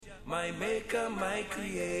my maker, my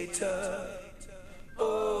creator.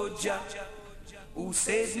 Oh Jah, who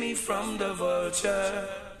saves me from the vulture.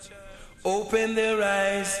 Open their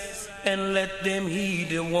eyes and let them heed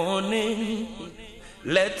the warning.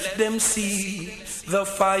 Let them see the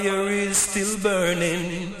fire is still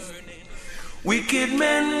burning. Wicked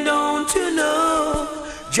men, don't you know,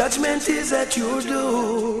 judgment is at your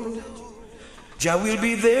door. Jah will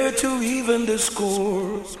be there to even the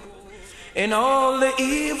score. And all the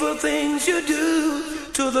evil things you do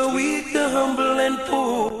to the weak, the humble and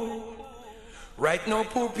poor. Right now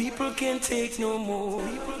poor people can't take no more.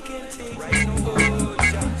 People can't take right no more.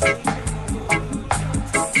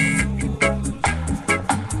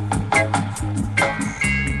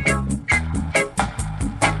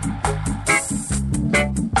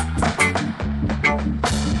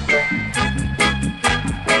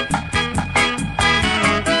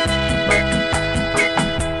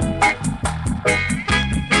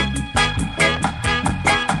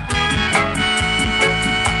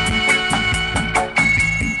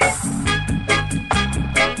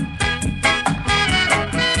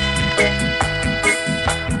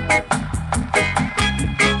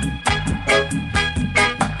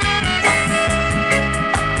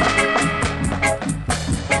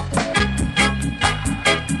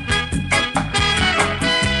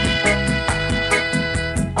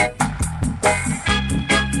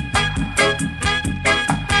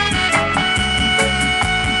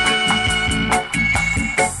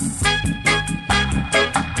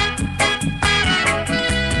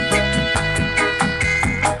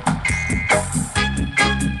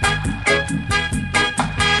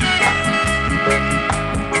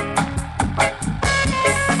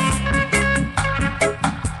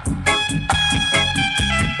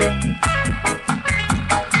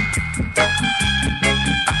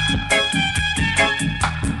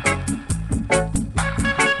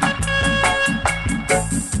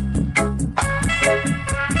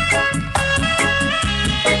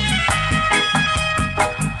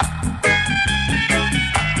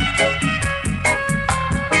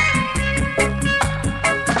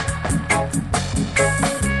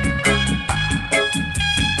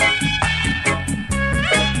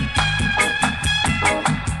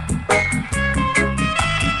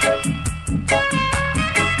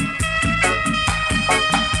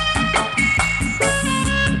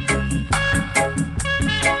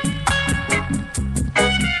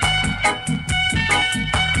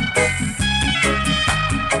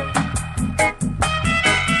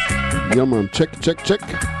 Yeah man, check.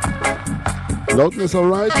 Loudness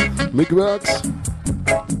alright, mic works.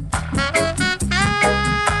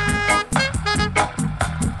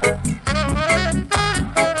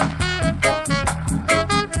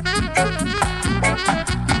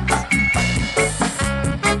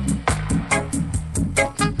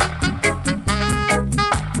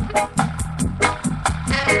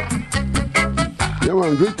 Yeah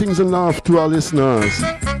man, greetings and love to our listeners.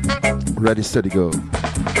 Ready, steady, go.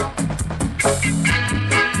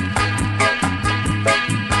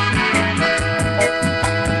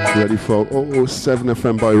 Ready for 007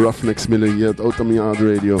 FM by Ruffneck, Smille here at Outta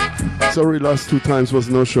Radio. Sorry, last 2 times was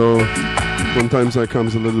no show. One times I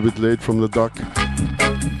comes a little bit late from the dock,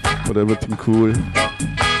 but everything cool.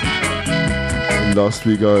 And last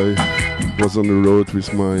week I was on the road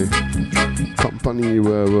with my company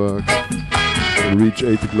where I work and reach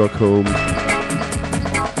 8 o'clock home.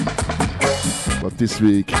 But this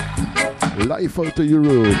week, live out of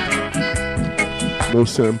Europe. No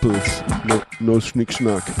samples, no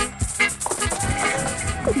schnick-schnack.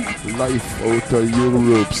 Live out of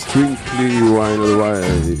Europe, strictly vinyl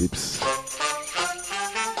vibes.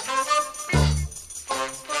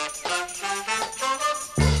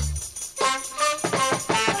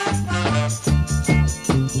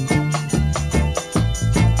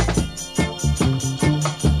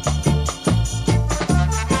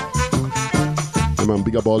 Yeah man,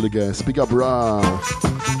 big up all the guests, big up Ra,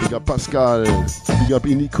 big up Pascal, big up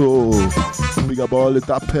Iniko, big up all the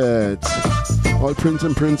Dapets, all prince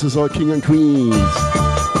and princess, all king and queens.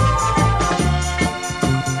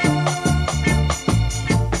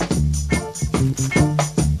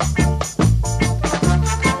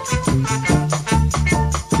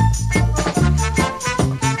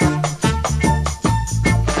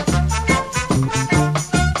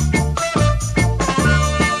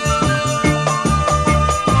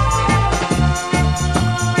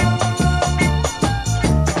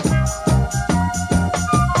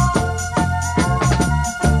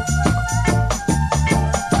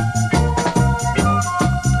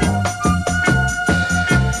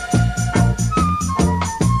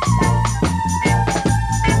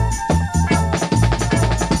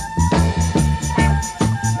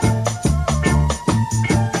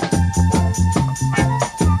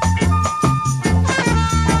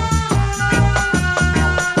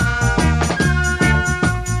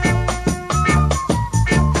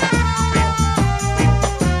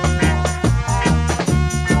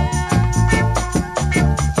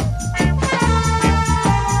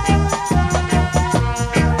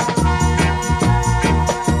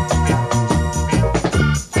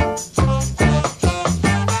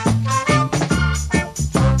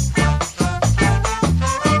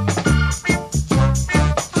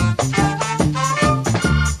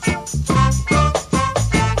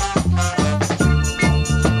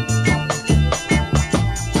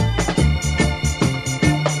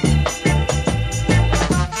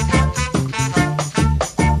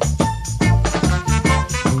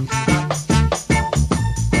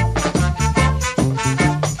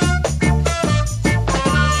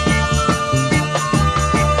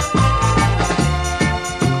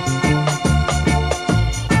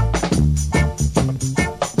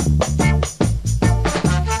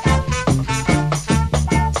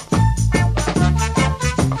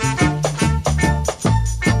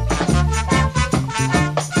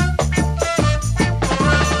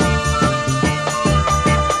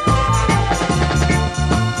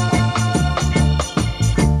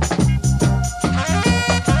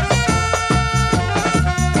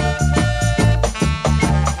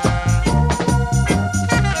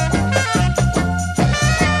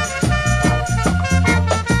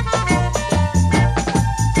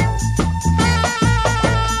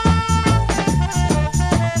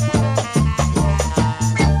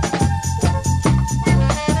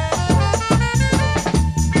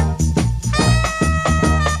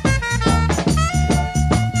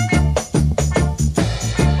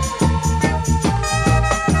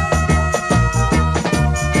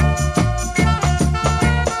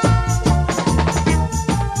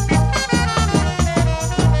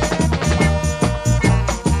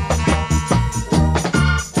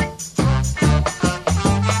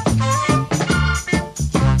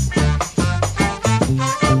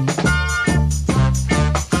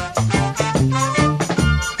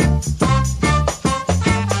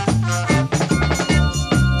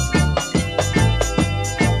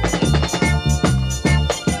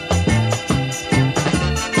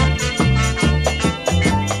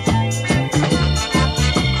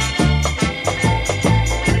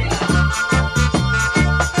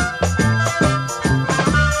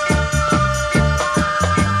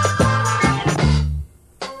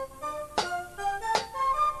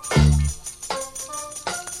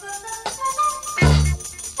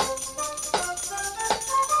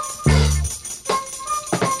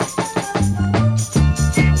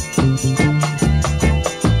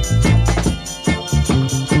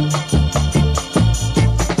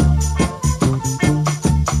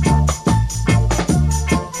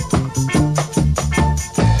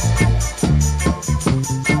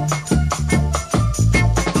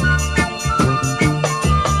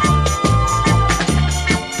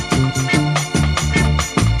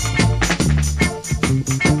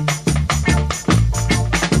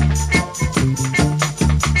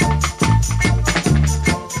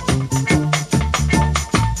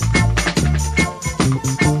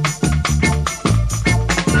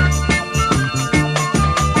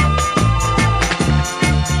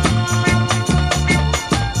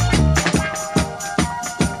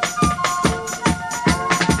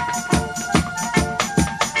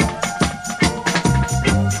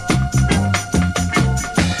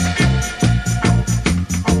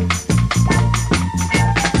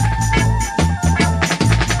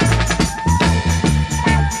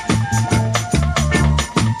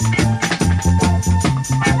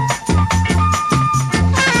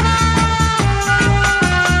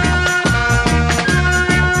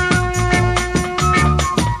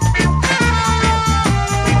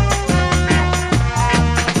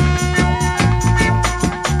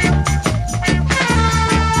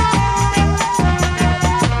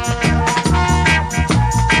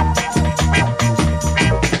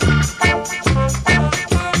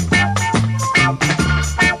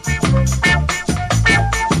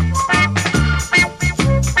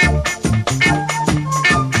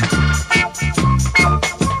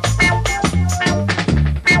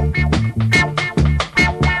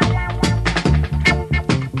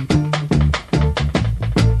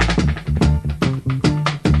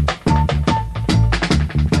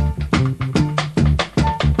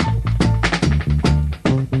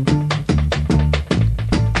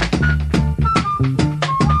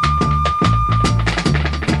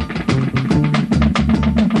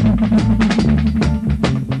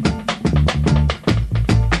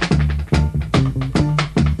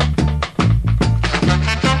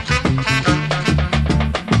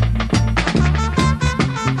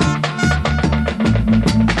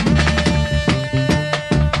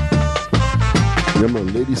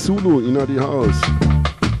 Zulu in the house.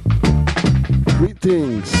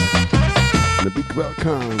 Greetings and a big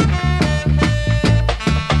welcome.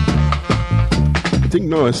 I think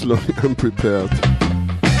now as long as I'm prepared.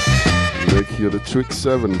 Like here the Trick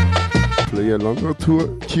 7. Play a longer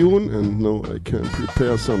tune and now I can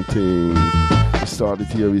prepare something. I started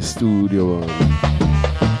here with Studio One.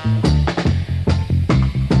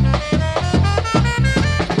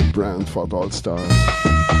 Brantford All Stars.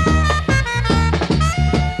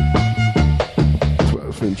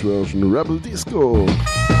 12-inch version Rebel Disco.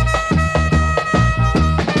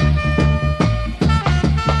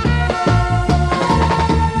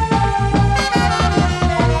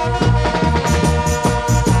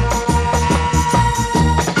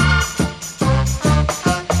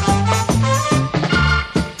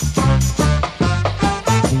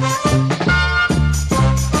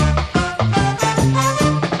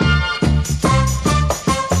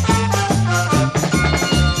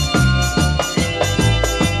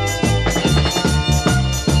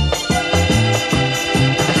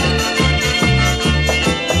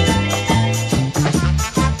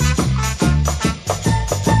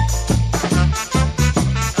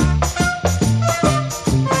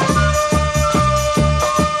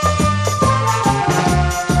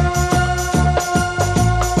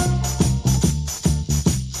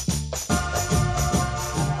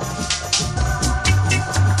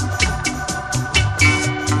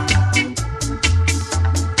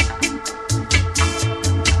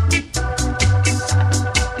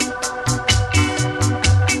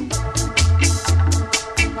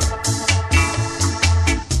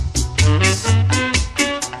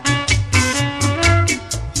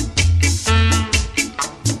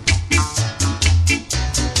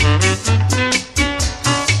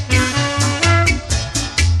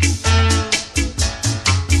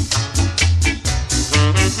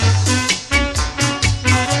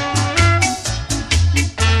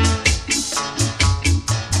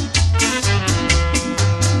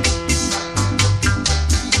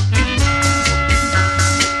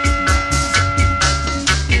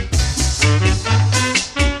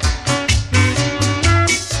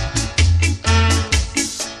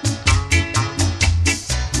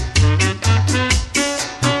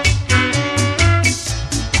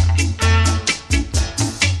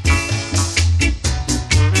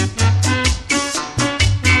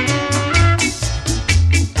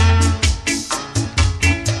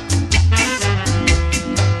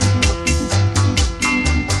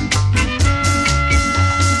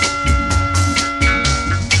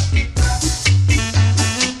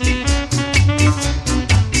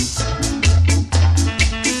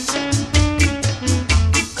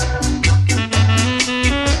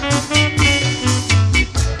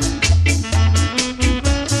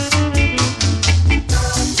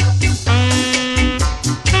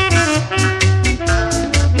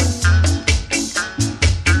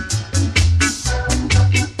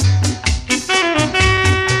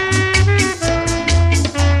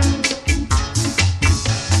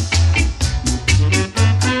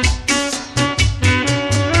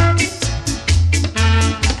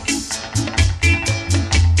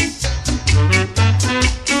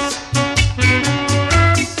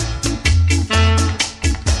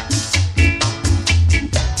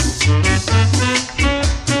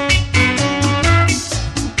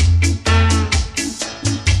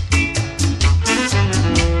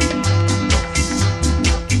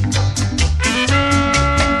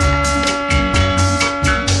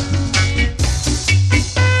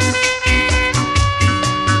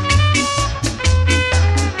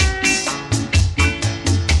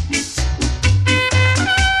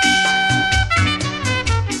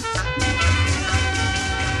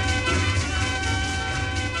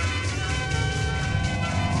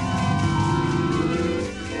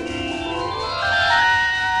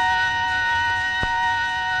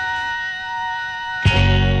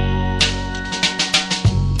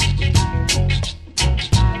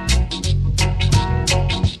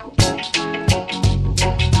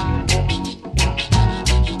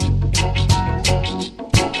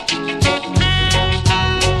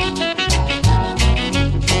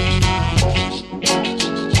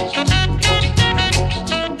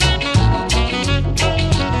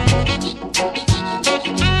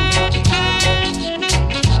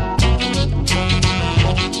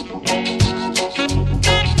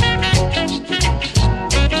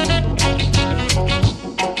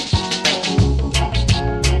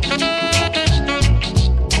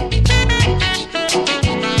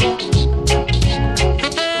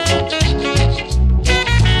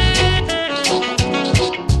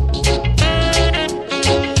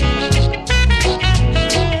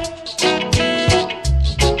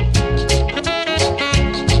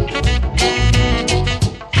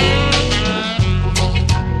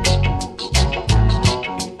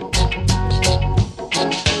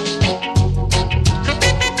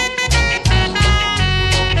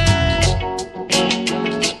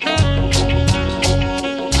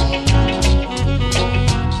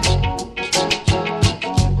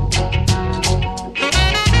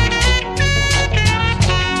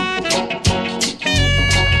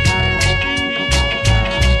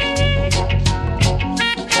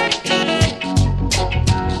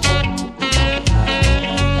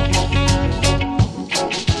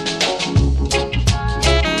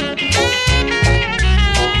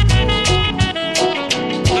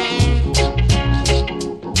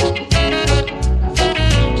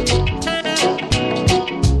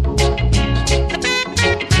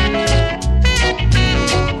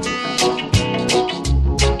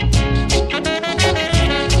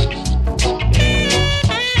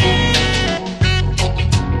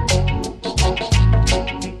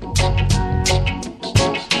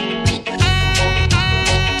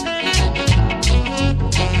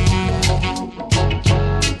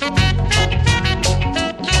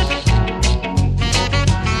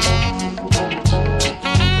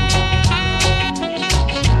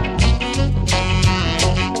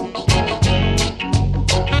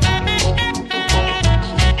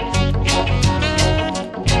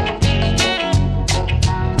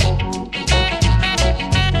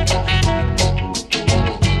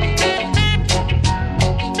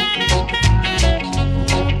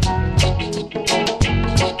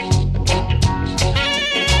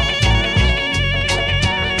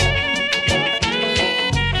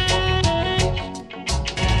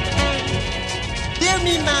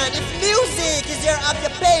 is your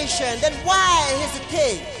occupation, then why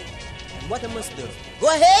hesitate? And what I must do? Go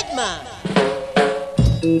ahead, man.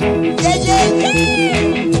 Yeah, yeah,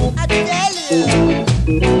 yeah. I tell you.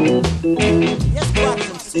 Yes, brothers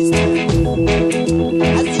and sisters.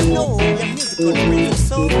 As you know, your musical brings of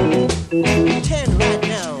soul. Turn right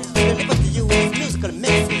now to deliver to you this musical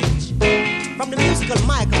message from the musical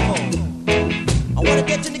microphone. I want to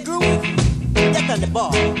get in the groove, get on the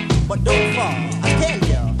ball, but don't fall. I tell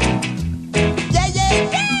you. Yeah, yeah,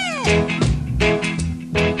 yeah.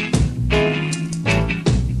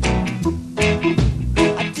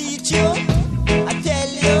 I teach you, I tell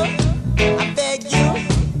you, I beg you,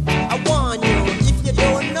 I warn you. If you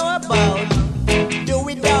don't know about, do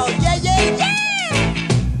it all. Yeah, yeah, yeah.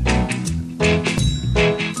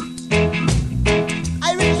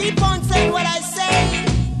 I will keep on saying what I say.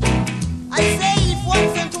 I say if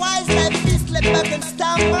once and twice like this, slip back and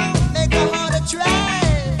stumble, make a harder try.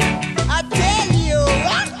 I tell you,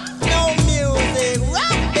 rock no music,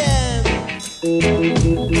 rock them.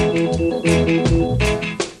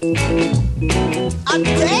 I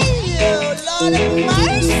tell you, Lord of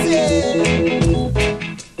mercy.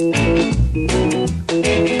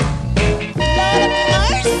 Lord of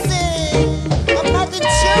mercy. I'm not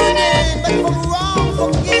intruding, but if I'm wrong,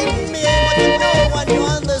 forgive me. But you know what you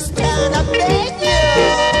understand, I beg you.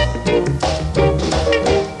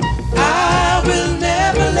 I will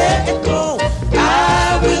never let it go.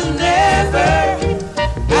 I will never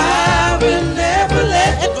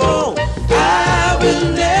let it go. I will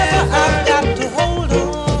never, I've got to hold on.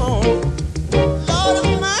 Lord of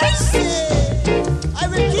mercy, I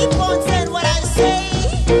will keep on saying what I say.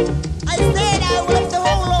 I said I will have to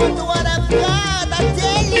hold on to what I've got, I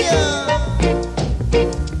tell you.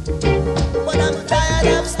 But I'm tired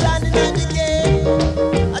of standing at the gate.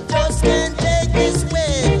 I just can't take this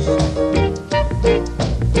way.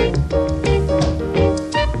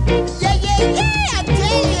 Yeah, yeah, yeah, I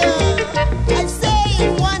tell you. I say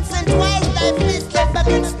it once and twice, like this, get back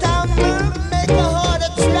and stumble, make a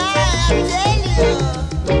harder try, I tell you.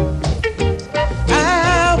 I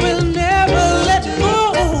will never let go.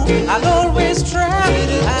 I'll always try.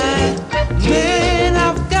 Man,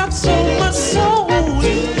 I've got so much soul.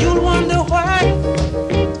 You'll wonder why.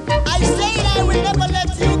 I said I will never let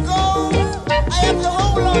you go. I have to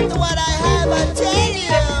hold on to what I have, I tell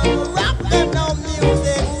you. Rock them no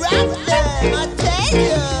music, rock them, I tell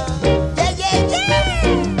you. Yeah, yeah,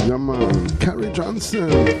 yeah. Yeah, man. Carrie Johnson,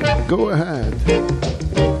 go ahead.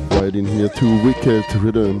 Right in here, two wicked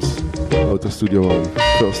rhythms. Outta Studio One.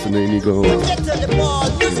 First and then you go. Get to the ball,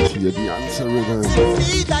 music, Here, the answer rhythm.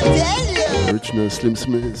 feet, I tell you. Original Slim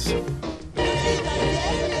Smith.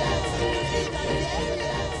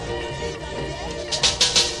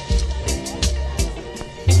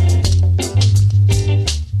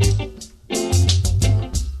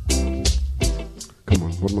 Come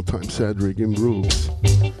on, one more time. Cedric and Brooks.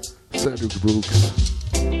 Cedric Brooks.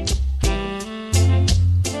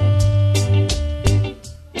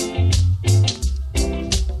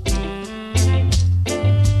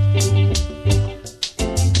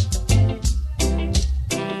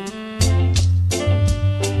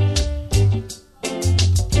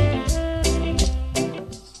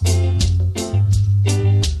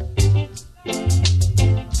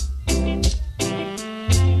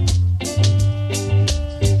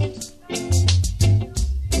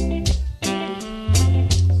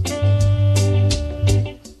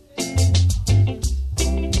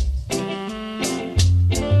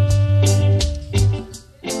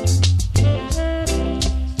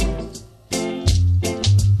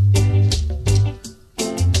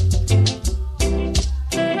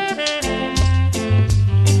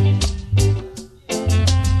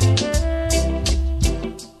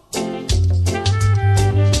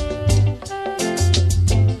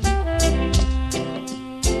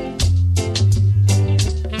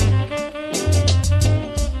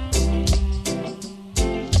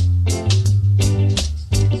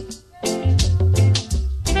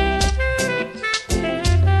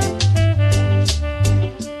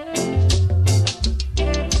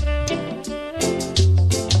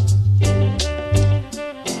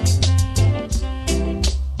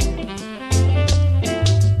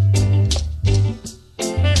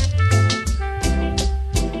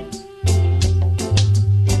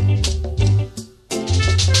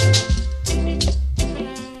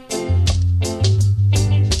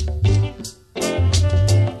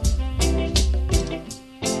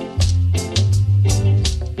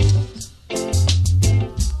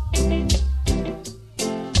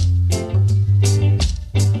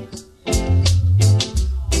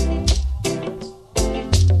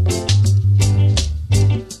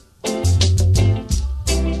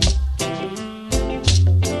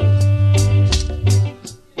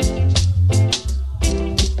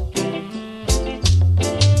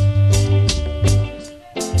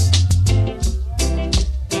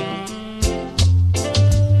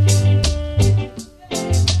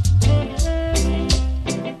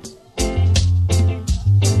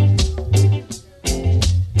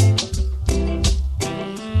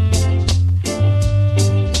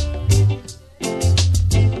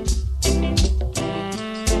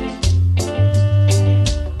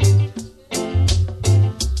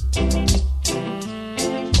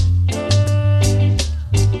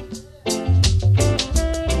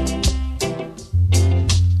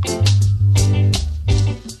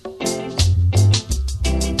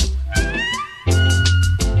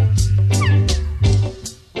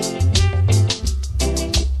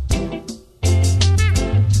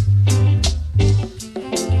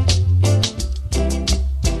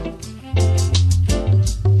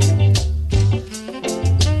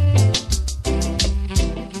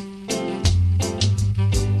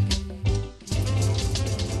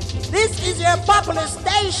 there a popular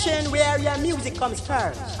station where your music comes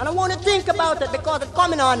first? And I want to think about it because it's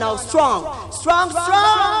coming on now strong. Strong,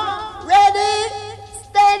 strong. Ready,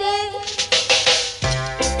 steady.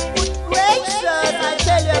 Good gracious, I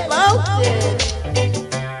tell you about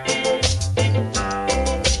it.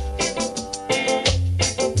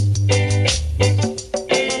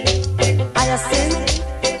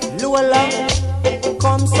 Luella,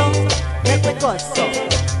 come so, make me go so.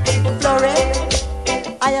 Flore,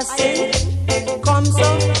 Hyacinth, come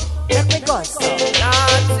so, make me go so.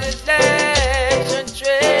 Selection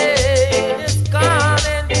train is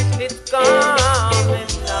coming, it's coming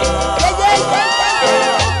now. Yeah, yeah,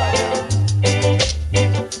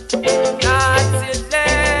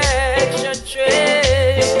 Selection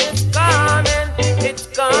train is coming, it's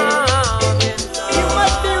coming now. You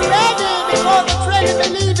must be ready because the train is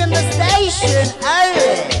leaving the station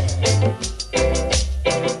early.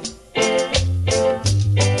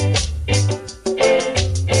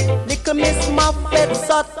 Little Miss Muffet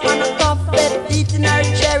sat on a buffet eating her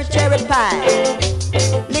cherry pie.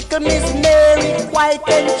 Little Miss Mary, white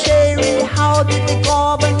and cherry, how did the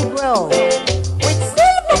garden grow? With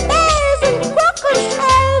silver bells and crocus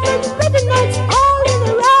shells and pretty nuts all in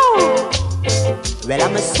a row. Well,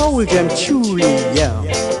 I'm a soldier, I'm truly young.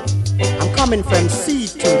 I'm coming from sea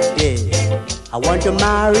today. I want to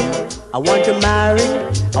marry, I want to marry,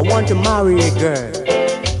 I want to marry a girl.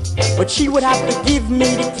 But she would have to give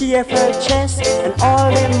me the key of her chest and all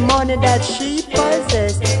the money that she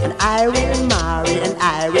possessed. And I will marry, and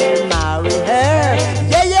I will marry her.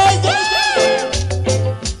 Yeah, yeah, yeah, yeah.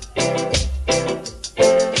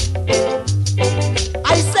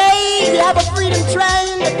 I say we have a freedom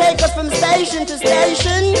train that takes us from station to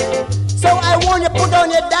station. So I want you to put on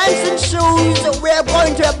your dancing shoes. We're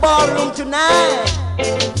going to a ballroom tonight.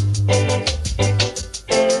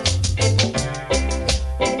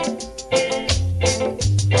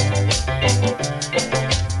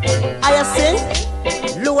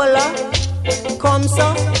 Hyacinth, Luella, come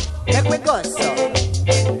so, make we go so.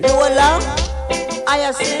 Luella,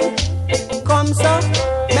 Hyacinth, come so,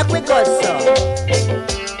 make we go so.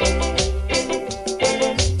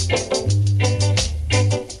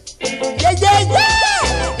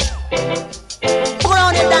 Put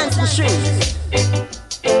on your dancing shoes.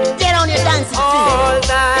 Get on your dancing feet. All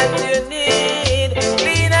that you need,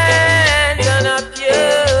 clean hands and a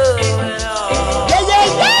pure and all. Yeah, yeah,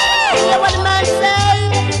 yeah. Hear what the man say?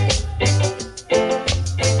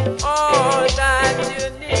 All that you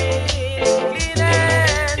need, clean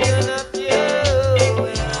hands and a pure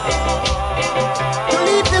and all. To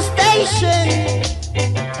leave the station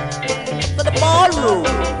for the ballroom.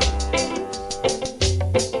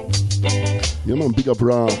 Yeah, man, big up,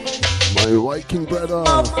 Ra. My Viking brother.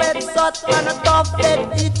 Buffet sat on a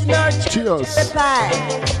buffet eating her Cheers. cherry pie.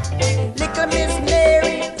 Little Miss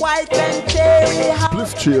Mary, white and cherry, how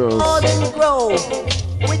Spliff cheers. all in grow.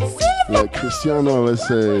 With silver Like Cristiano always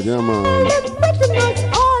said, yeah, man. and pretty nuts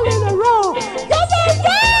all in a row. Yeah, yeah,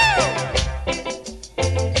 yeah.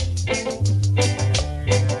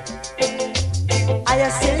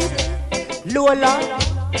 Hyacinth, Lola,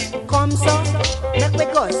 come so, make me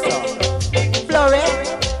go so. Flore,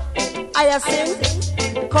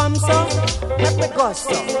 Hyacinth, come so, make me go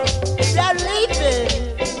so. They're leaving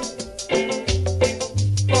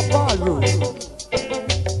for ballroom.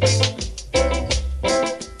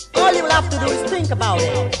 All you will have to do is think about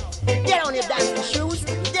it. Get on your dancing shoes,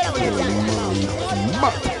 get on your dancing shoes.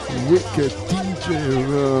 Matt, wicked DJ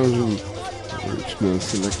version. Original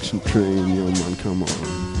selection train, yeah, man, come on.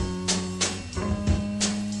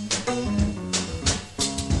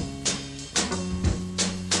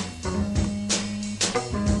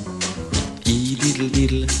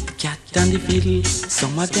 Diddle, cat and the fiddle.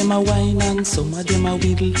 Some of them are wine and some of them are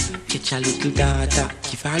whittle. Catch a little data,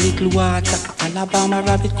 give her a little water. Alabama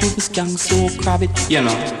rabbit couldn't skank so crab it, you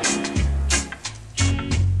know.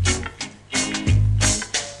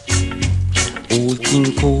 Old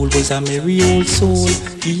King Cole was a merry old soul.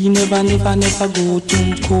 He never go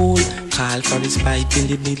too cold. Call for his pipe in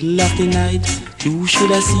the middle of the night. You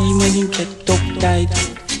should have seen when he kept up tight.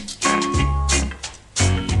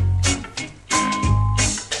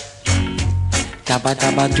 Tabba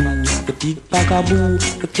tabba do, the big bagaboo.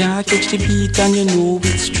 You can't catch the beat and you know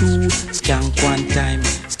it's true. Skank one time,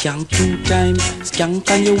 skank two times. Skank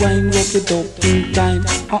and you wine, walk it up in time.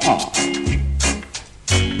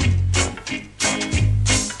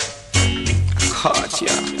 Caught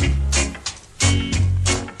ya.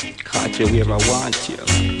 Caught you where I want you.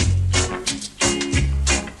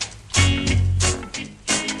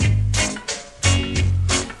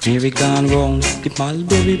 Mary gone round the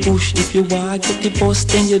mulberry bush. If you want get the bus,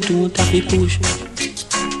 then you don't have to push.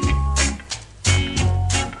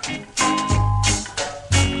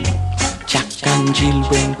 Jack and Jill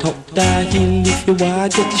went up the hill. If you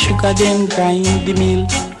want get the sugar, then grind the mill.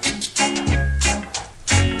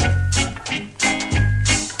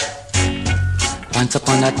 Once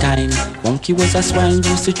upon a time, monkey was a swine,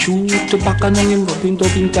 used to chew tobacco and him rubbing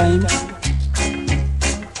dubbing time.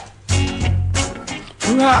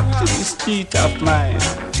 Rock to the street of mine.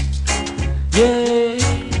 Yeah,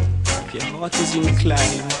 if your heart is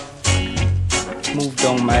inclined, move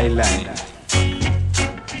down my line.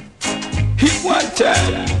 Hit one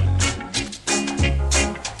time.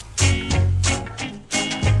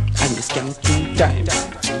 And you scam 2 times.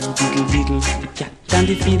 Diddle diddle, the cat and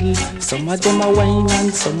the fiddle. Some of them are wine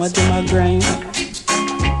and some of them are grind.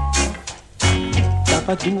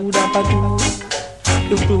 Dabba-doo, dabba-doo,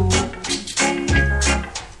 doo-doo.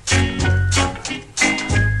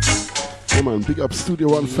 Come on, big up Studio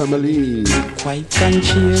One family. Quite can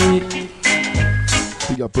cheer it.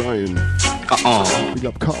 Big up Brian. Big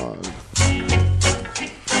up Carl.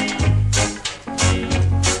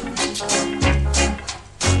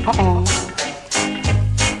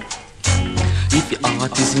 If your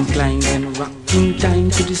heart is inclined, then rock in time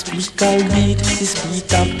to this musical beat, this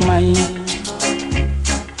beat of mine.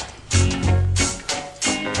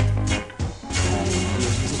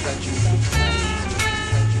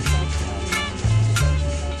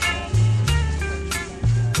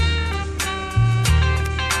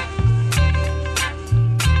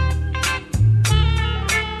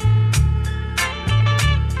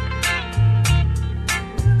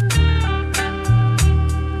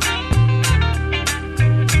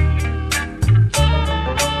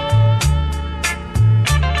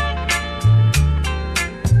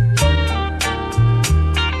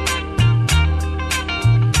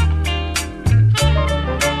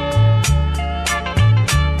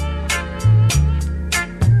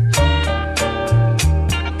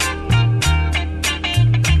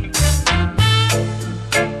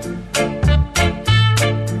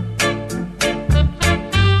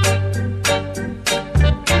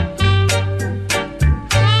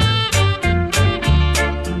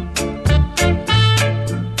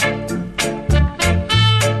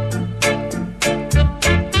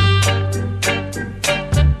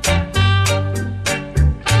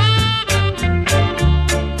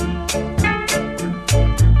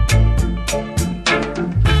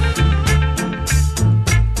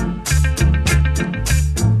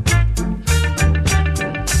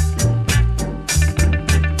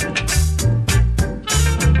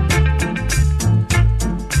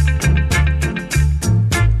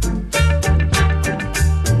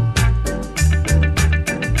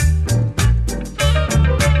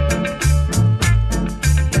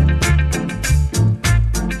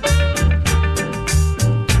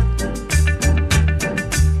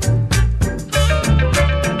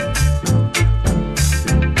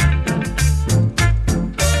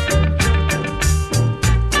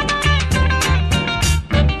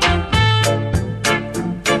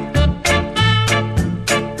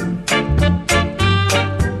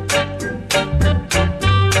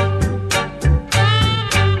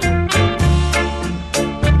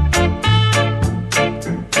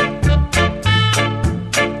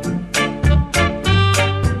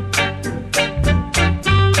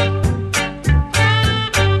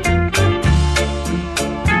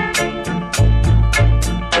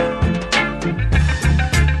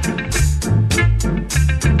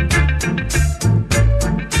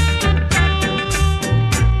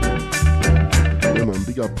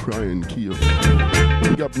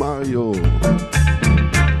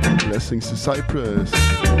 Blessings to Cyprus.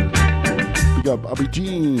 Big up Abby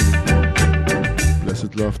Jean.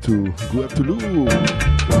 Blessed love to Guatulu.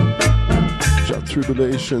 Chat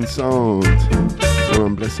Tribulation Sound.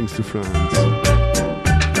 And blessings to France.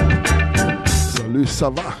 Salut, ça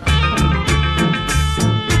va?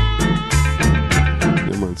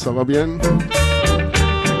 Yeah, man, ça va bien?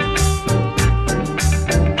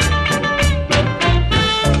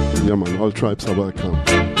 Yeah, man, all tribes are welcome.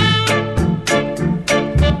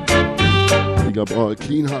 Big up all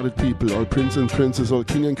clean-hearted people, all prince and princess, all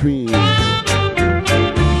king and queens.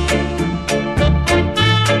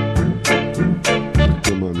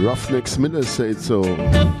 Come on, Ruffneck Smille said so.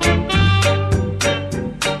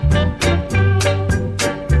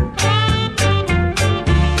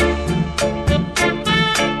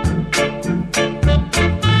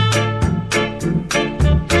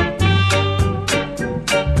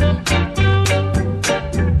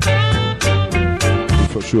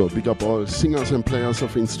 Sure, big up all singers and players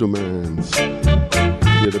of instruments.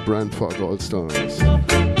 Yeah, the Brandford All Stars.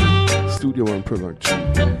 Studio One production.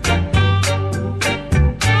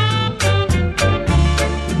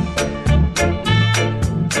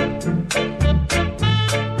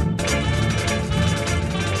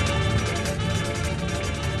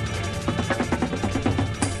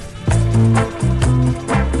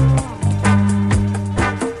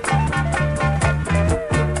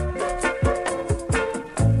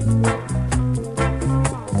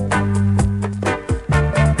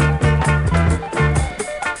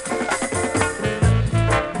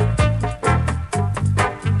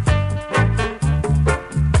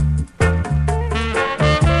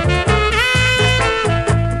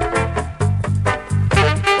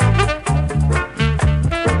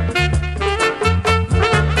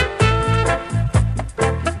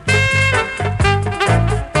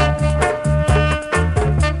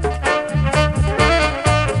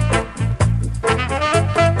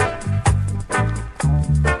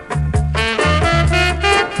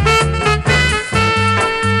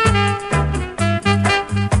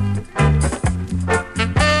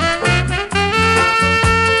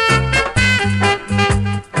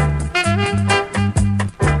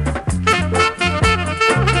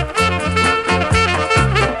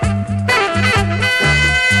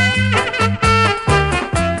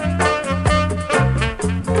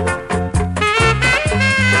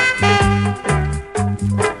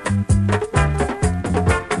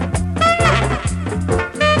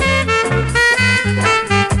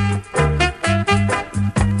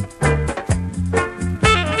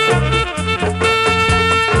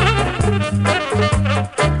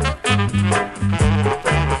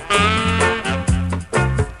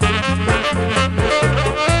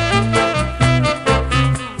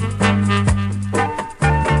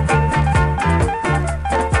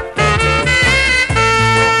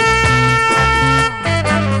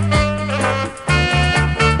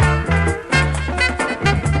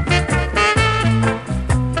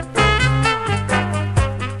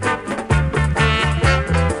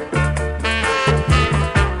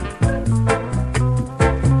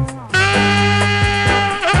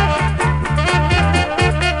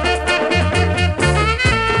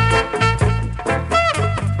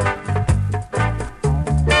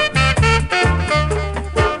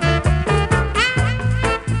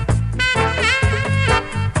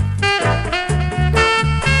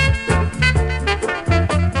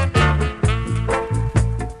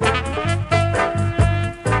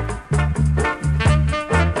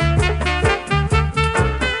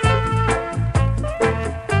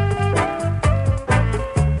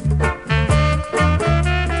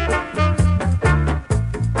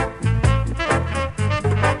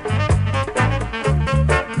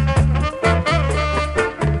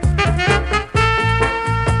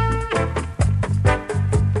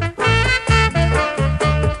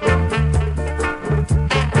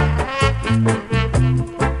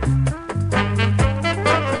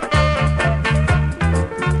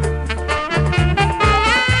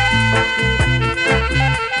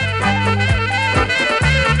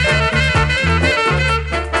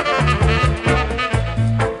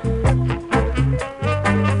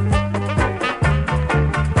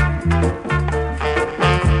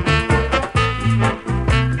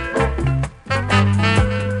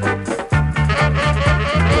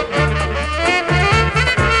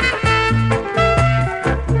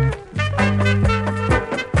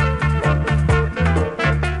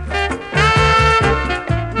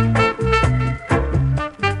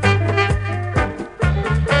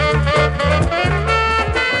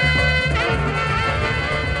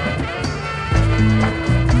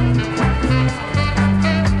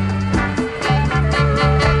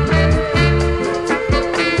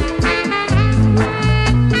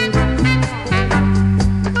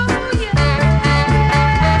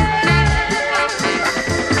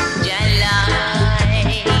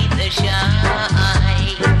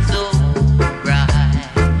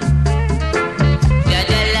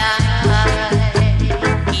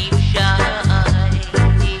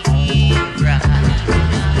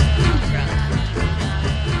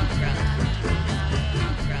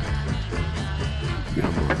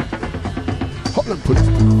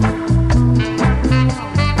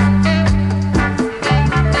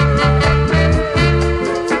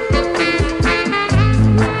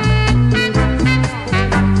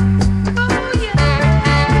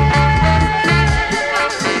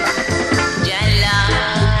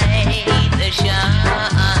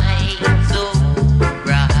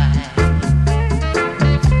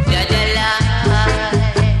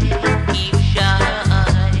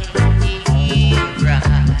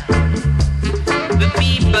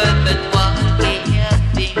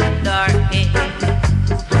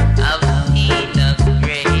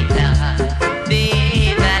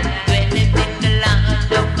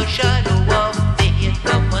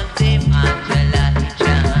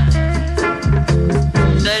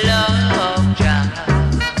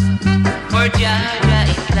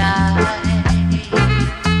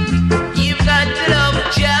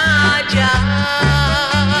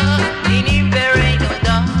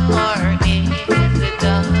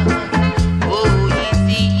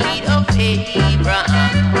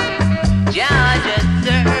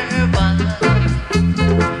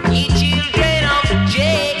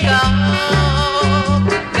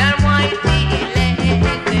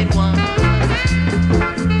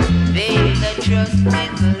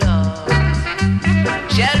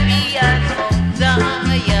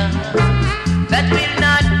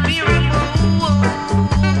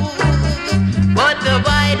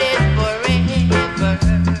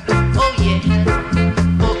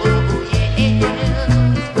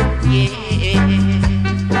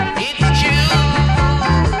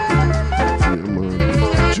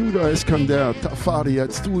 Studio Eskander, Tafari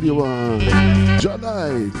at Studio One,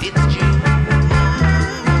 Jalai.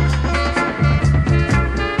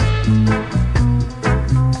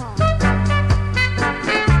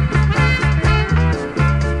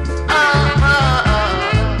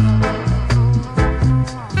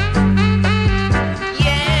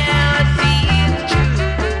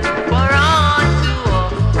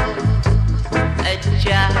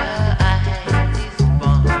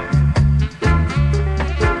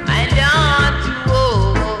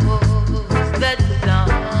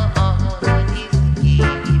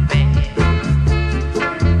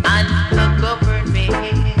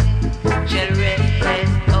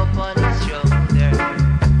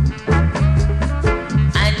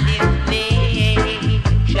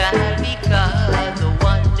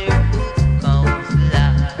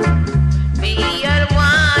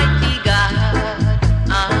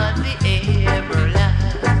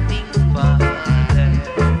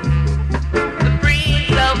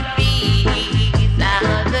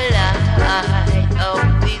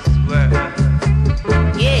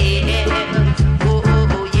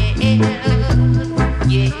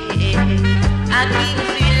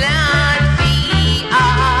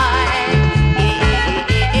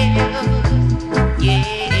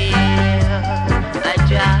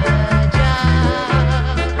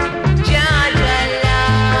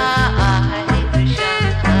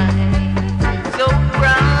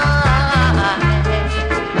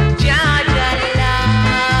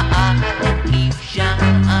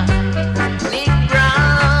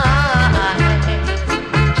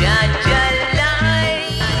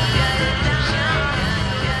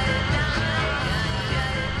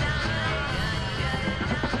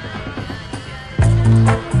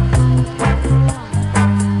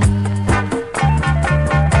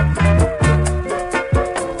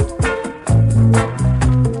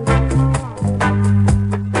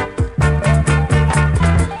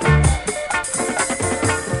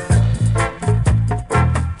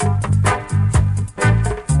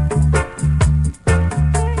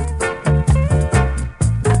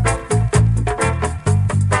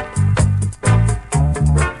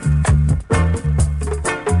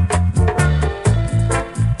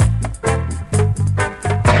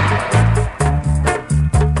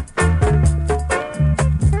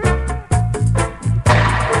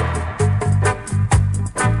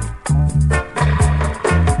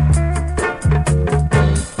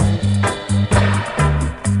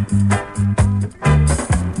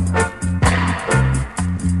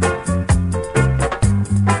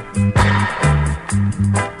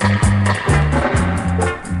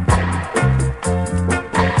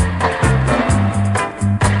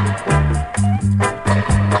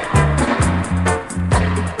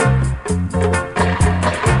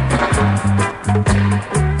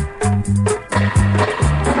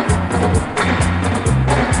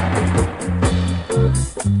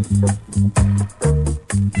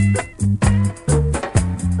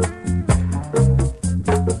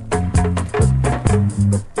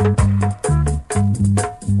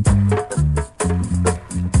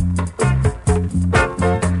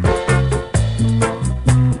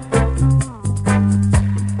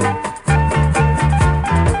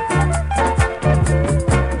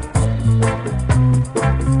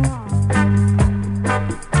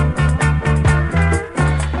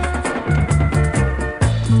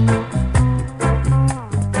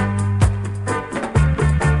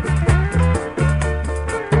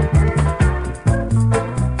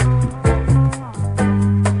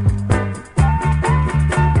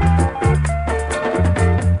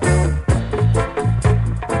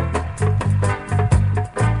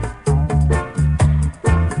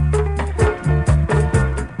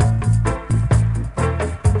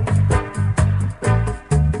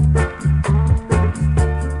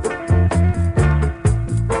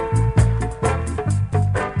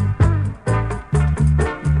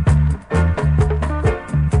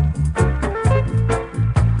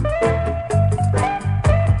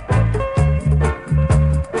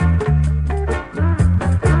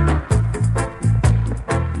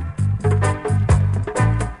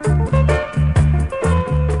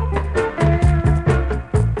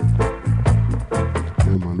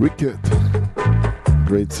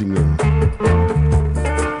 Great singer,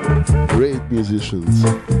 great musicians.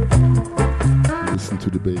 Listen to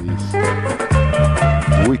the bass,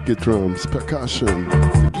 wicked drums, percussion,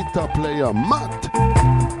 the guitar player, Matt.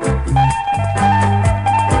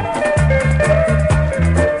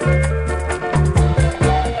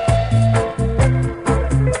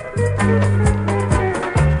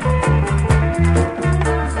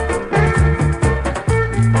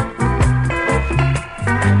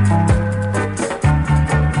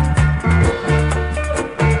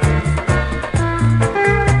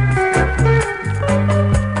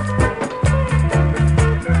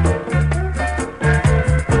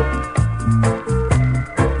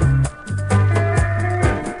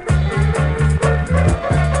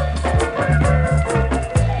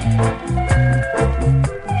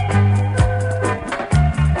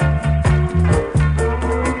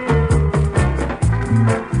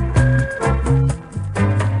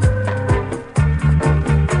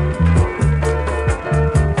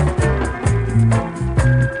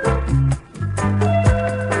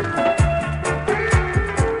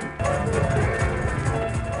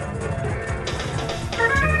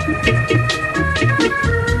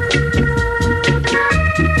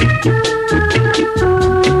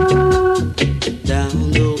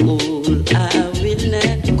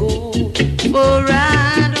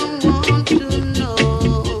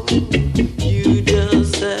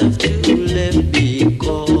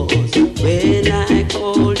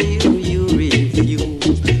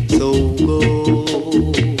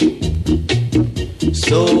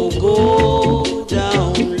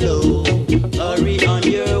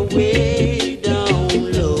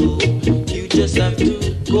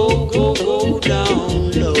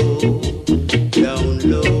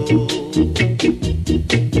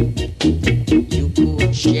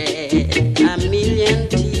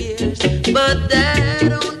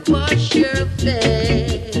 your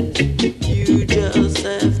face. You just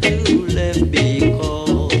have to leave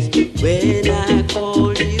because when I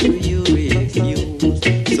call you, you refuse.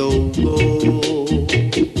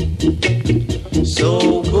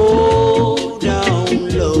 So go down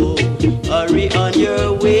low. Hurry on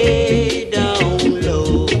your way down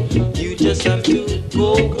low. You just have to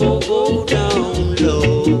go down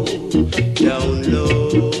low, down low.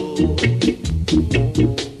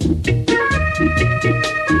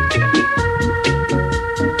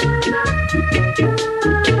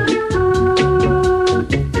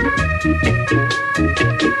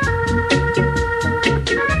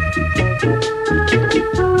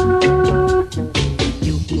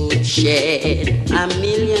 Shed a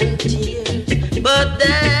million tears, but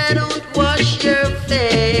that don't wash your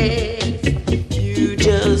face. You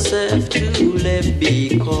just have to leave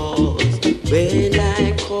because when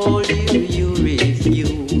I call you, you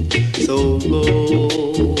refuse. So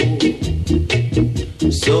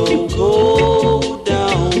go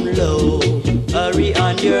down low. Hurry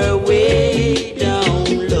on your way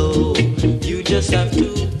down low. You just have to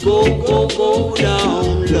go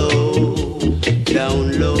down low,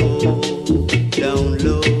 down low. Down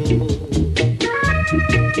low.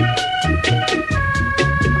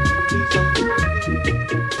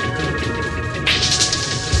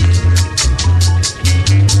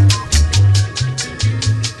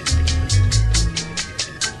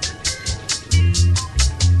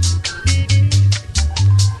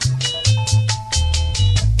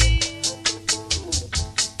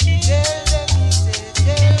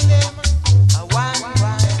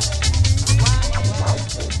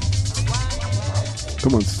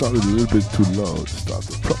 Come on, start it a little bit too loud. Start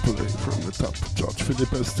it properly from the top. George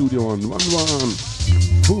Philippe Studio on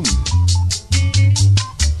 1-1. Boom.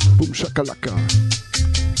 Boom shakalaka.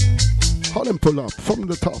 Holland pull up from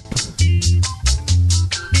the top.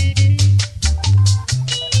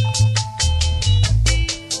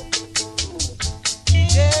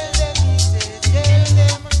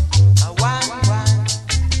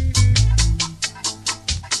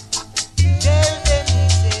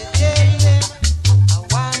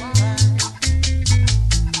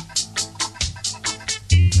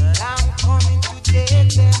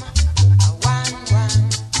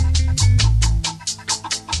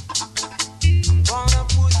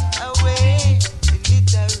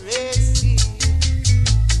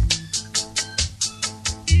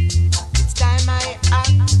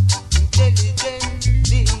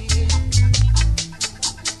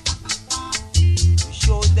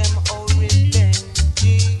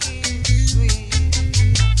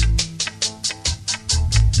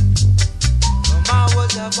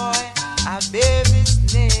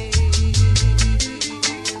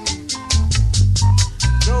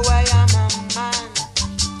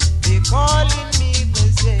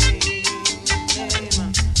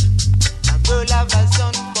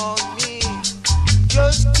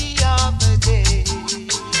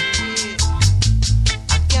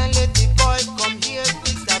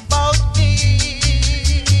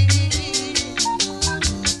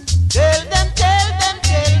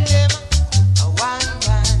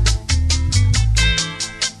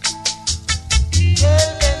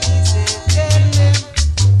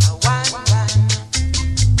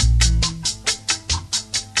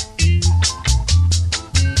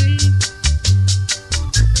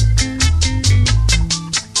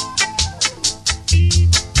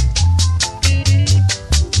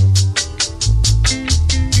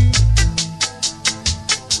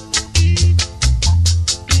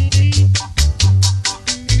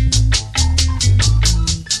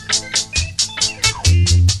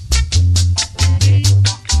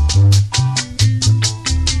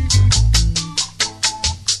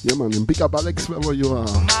 Big up Alex wherever you are.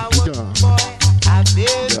 Big up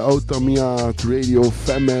the Outta Radio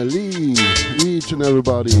family. Each and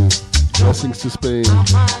everybody. Blessings to Spain.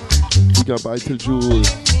 Big up Eitel Jewel.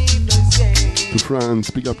 To France.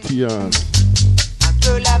 Big up Tias.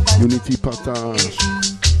 Unity Partage.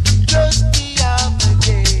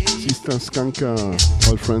 Sister Skanka.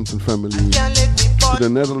 All friends and family. To the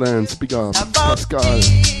Netherlands. Big up Pascal.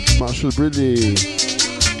 Marshall Brilly.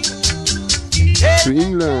 To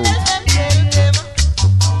England.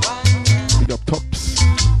 Big up Tops.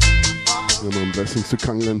 Blessings to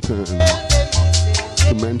Congleton.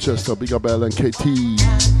 To Manchester. Big up Al and KT.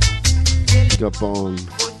 Big up Bond.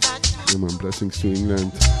 Blessings to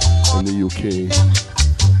England and the UK.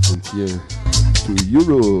 And to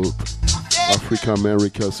Europe, Africa,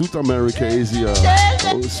 America, South America, Asia,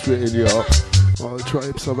 Australia. All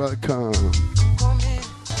tribes are welcome.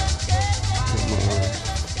 Come on.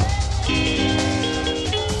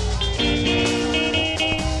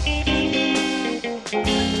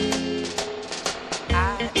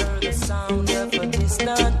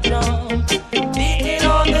 distant drum, beating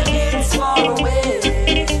on the hills far away.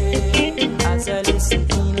 As I listened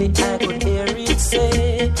keenly, I could hear it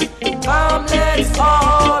say, "Come, let's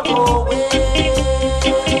all go away,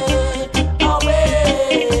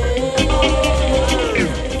 away."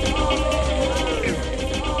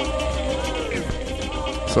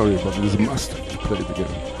 Sorry, but it is a must to play it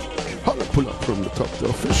again. Holla, pull up from the top, the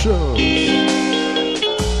official.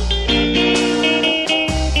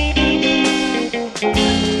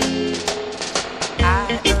 I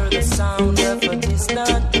heard the sound of a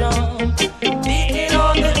distant drum, beating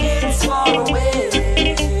on the hills far away.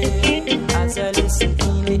 As I listened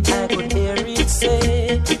keenly, I could hear it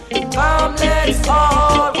say, "Come, let's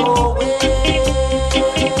all go away,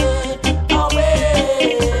 away,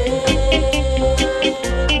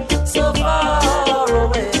 so far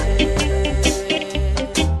away."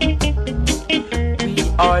 We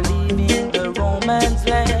are leaving the romance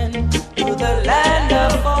land to the land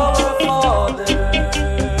of our father.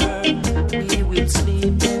 We will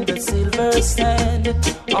sleep in the silver sand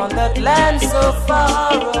on that land so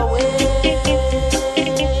far away,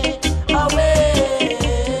 away,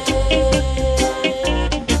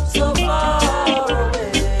 so far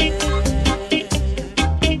away.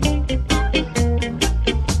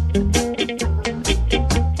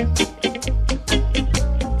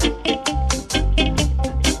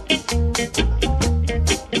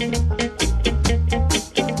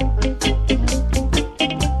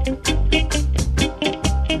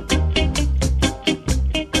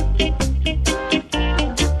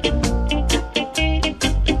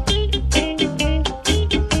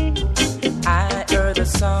 I heard the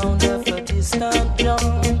sound of a distant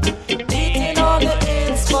drum, beating on the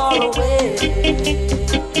hills far away.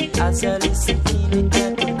 As I listened keenly, I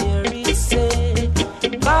could hear it say,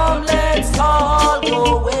 "Come, let's all go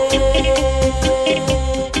away,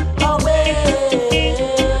 away,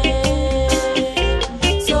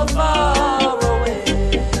 so far away."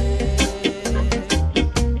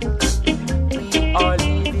 We are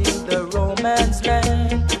leaving the romance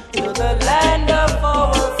land to the land of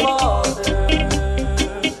our father.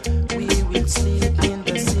 We will sleep in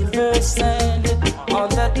the silver sand on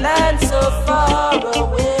that land so far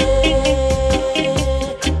away,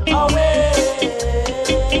 away,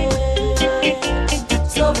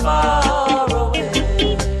 so far away.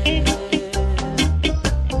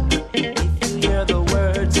 If you hear the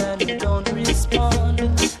words and you don't respond,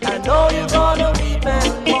 I know you're gonna weep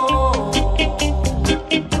and moan.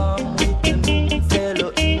 Come with me,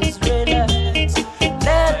 fellow Israelites,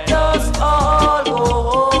 let us all go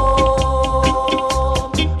home,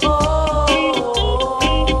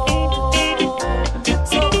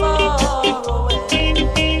 so far away.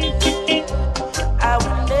 I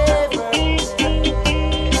will never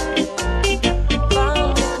come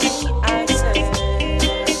with me, I say.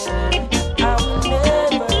 I will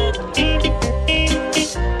never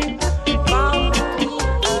come with me,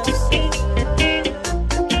 I say.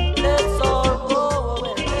 Let's all go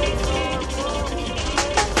away.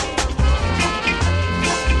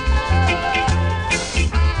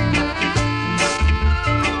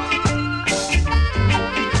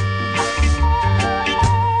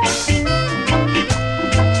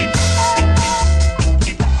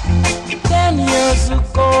 Ten years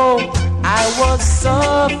ago, I was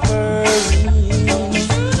suffering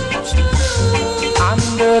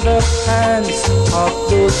under the hands of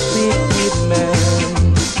those wicked men.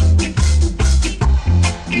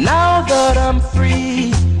 Now that I'm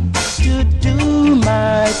free to do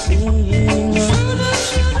my thing,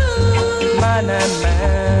 man and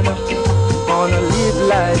man, gonna live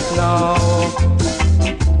life now.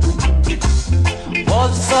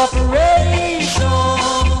 Was separation,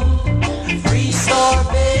 free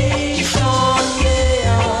starvation,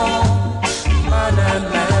 yeah. Man and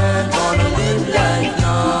man, gonna live life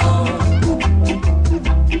now.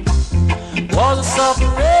 Was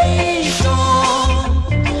separation,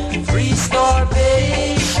 free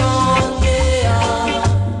starvation, yeah.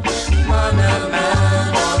 Man and man,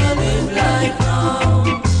 gonna live life now.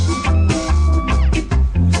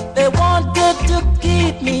 They wanted to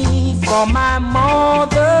keep me from my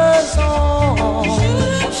mother's home.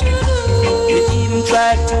 They even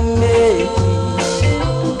tried to make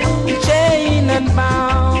me chain and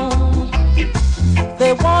bound.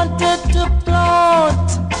 They wanted to plant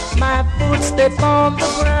my footsteps on the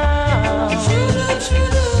ground.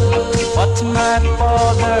 But my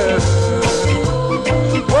father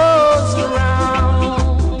was around.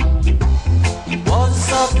 Was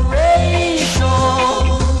separation,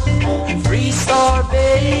 free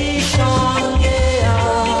starvation,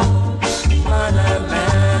 yeah. Man and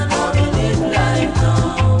man, gonna live life now.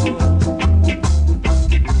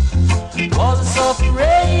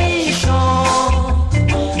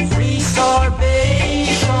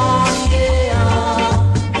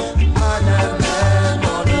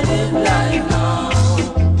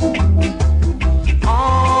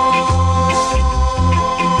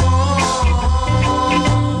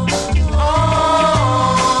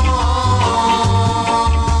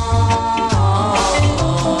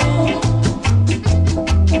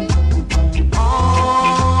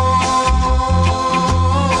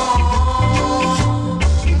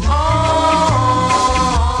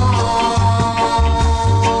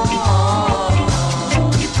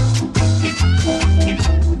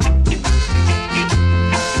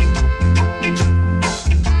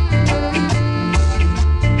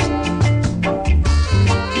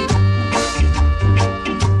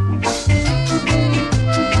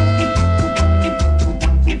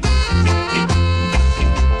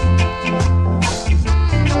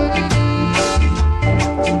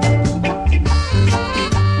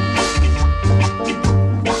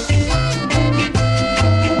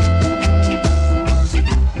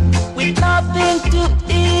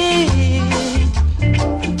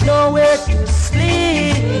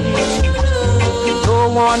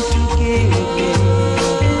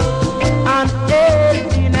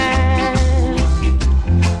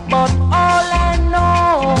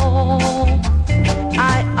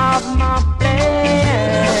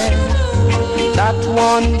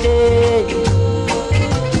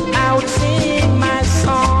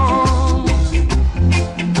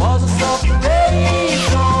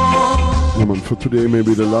 today,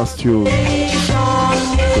 maybe the last tune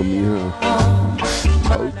from me here.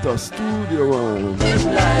 Outta Studio One.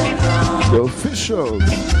 The officials.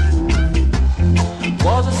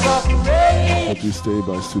 Hope you stay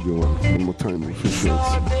by Studio One. One more time,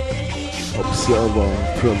 officials.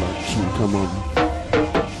 Observer Production, come on.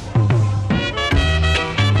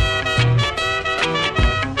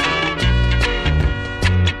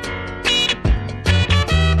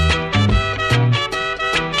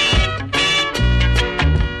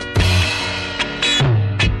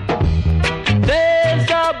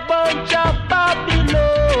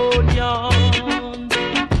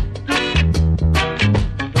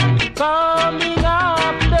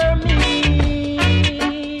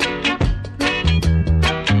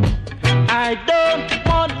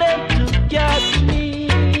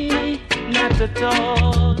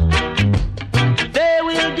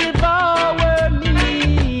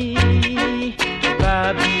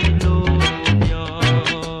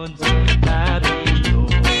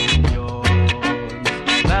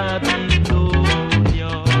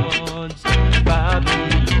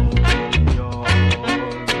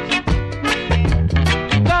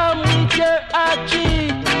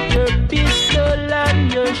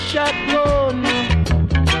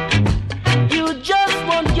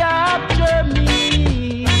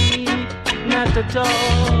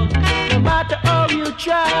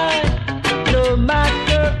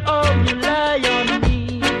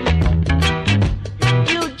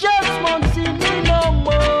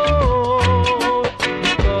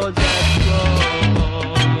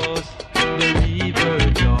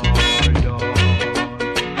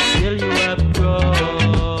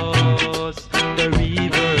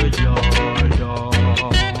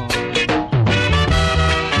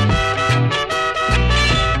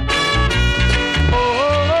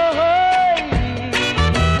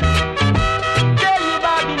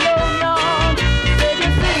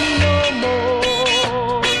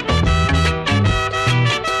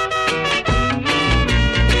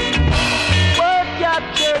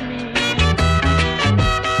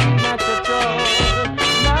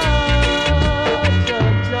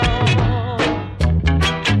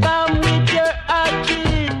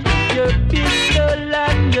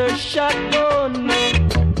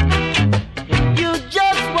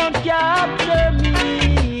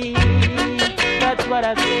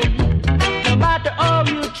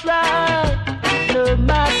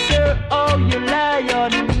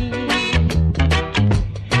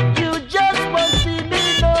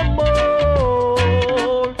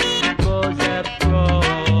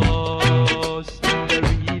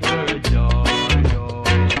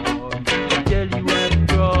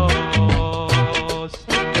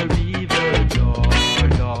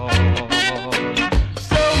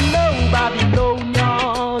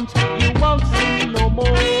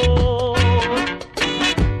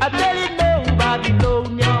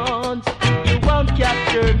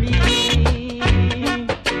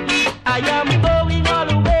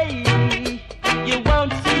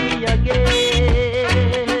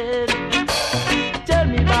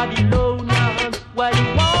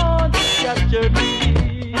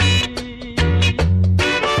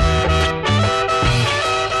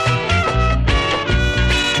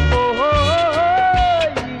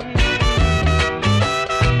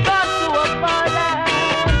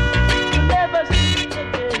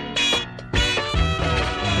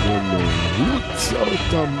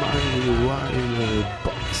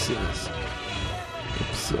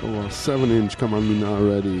 So 7-inch, come on me now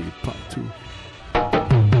already, part 2.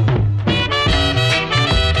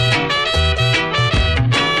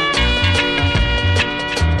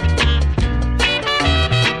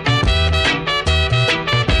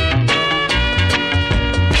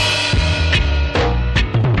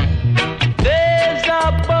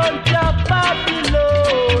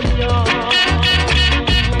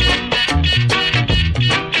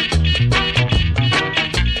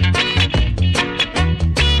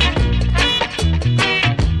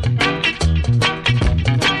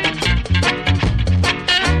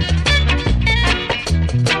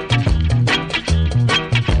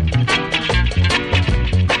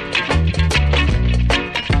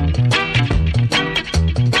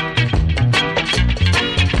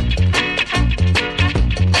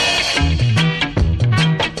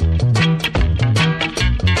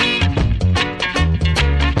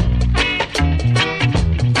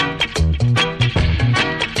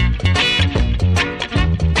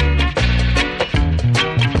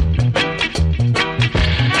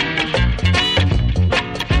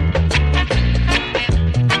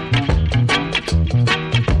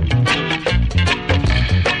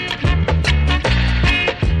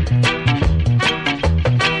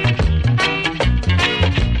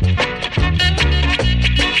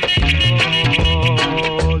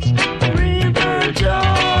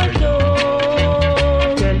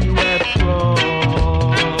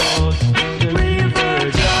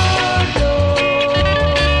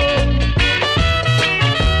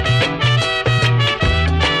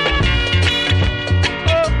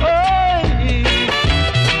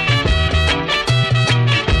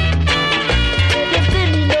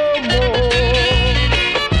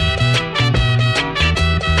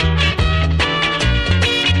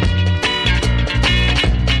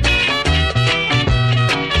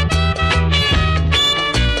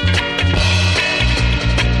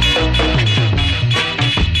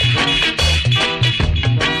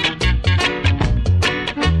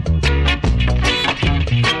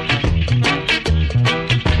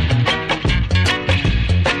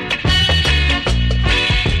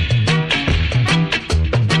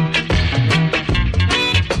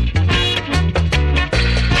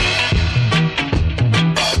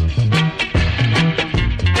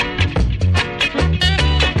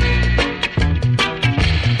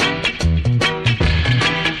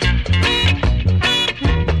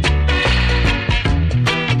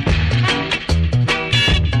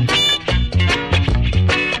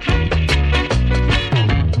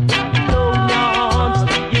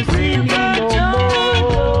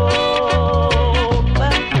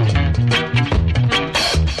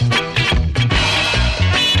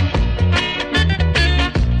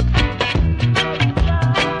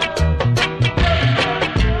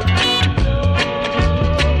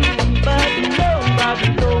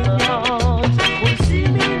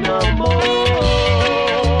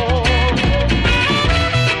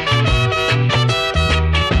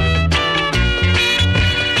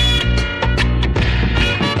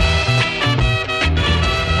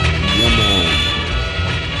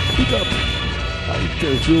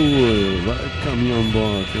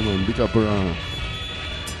 board. Come on, big up around.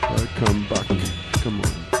 Welcome back. Come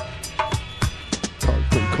on.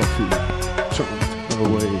 Carlton Coffee. Chant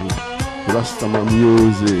away. Rastaman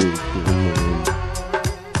music.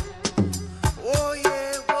 Oh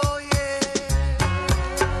yeah, oh yeah.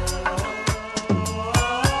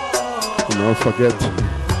 Don't forget.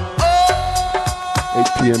 8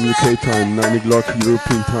 p.m. UK time, 9 o'clock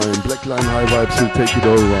European time. Blackline High Vibes will take it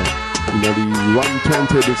over. You know the one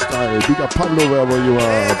turntable style. Big up Pablo wherever you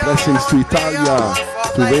are. Blessings to Italia,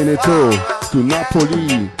 to Veneto, to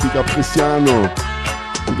Napoli. Big up Cristiano.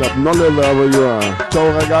 Big up Nolle wherever you are.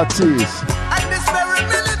 Ciao ragazzis. At this very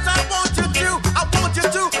minute, I want you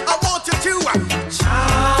to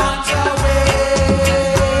chant away.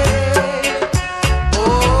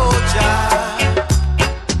 Oh, Jah,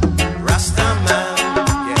 Rastaman,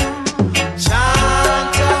 yeah.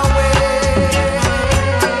 Chant away.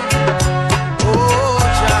 Oh,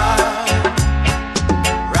 Jah,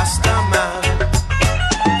 Rastaman.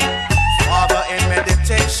 Father in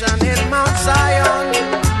meditation in Mount Zion.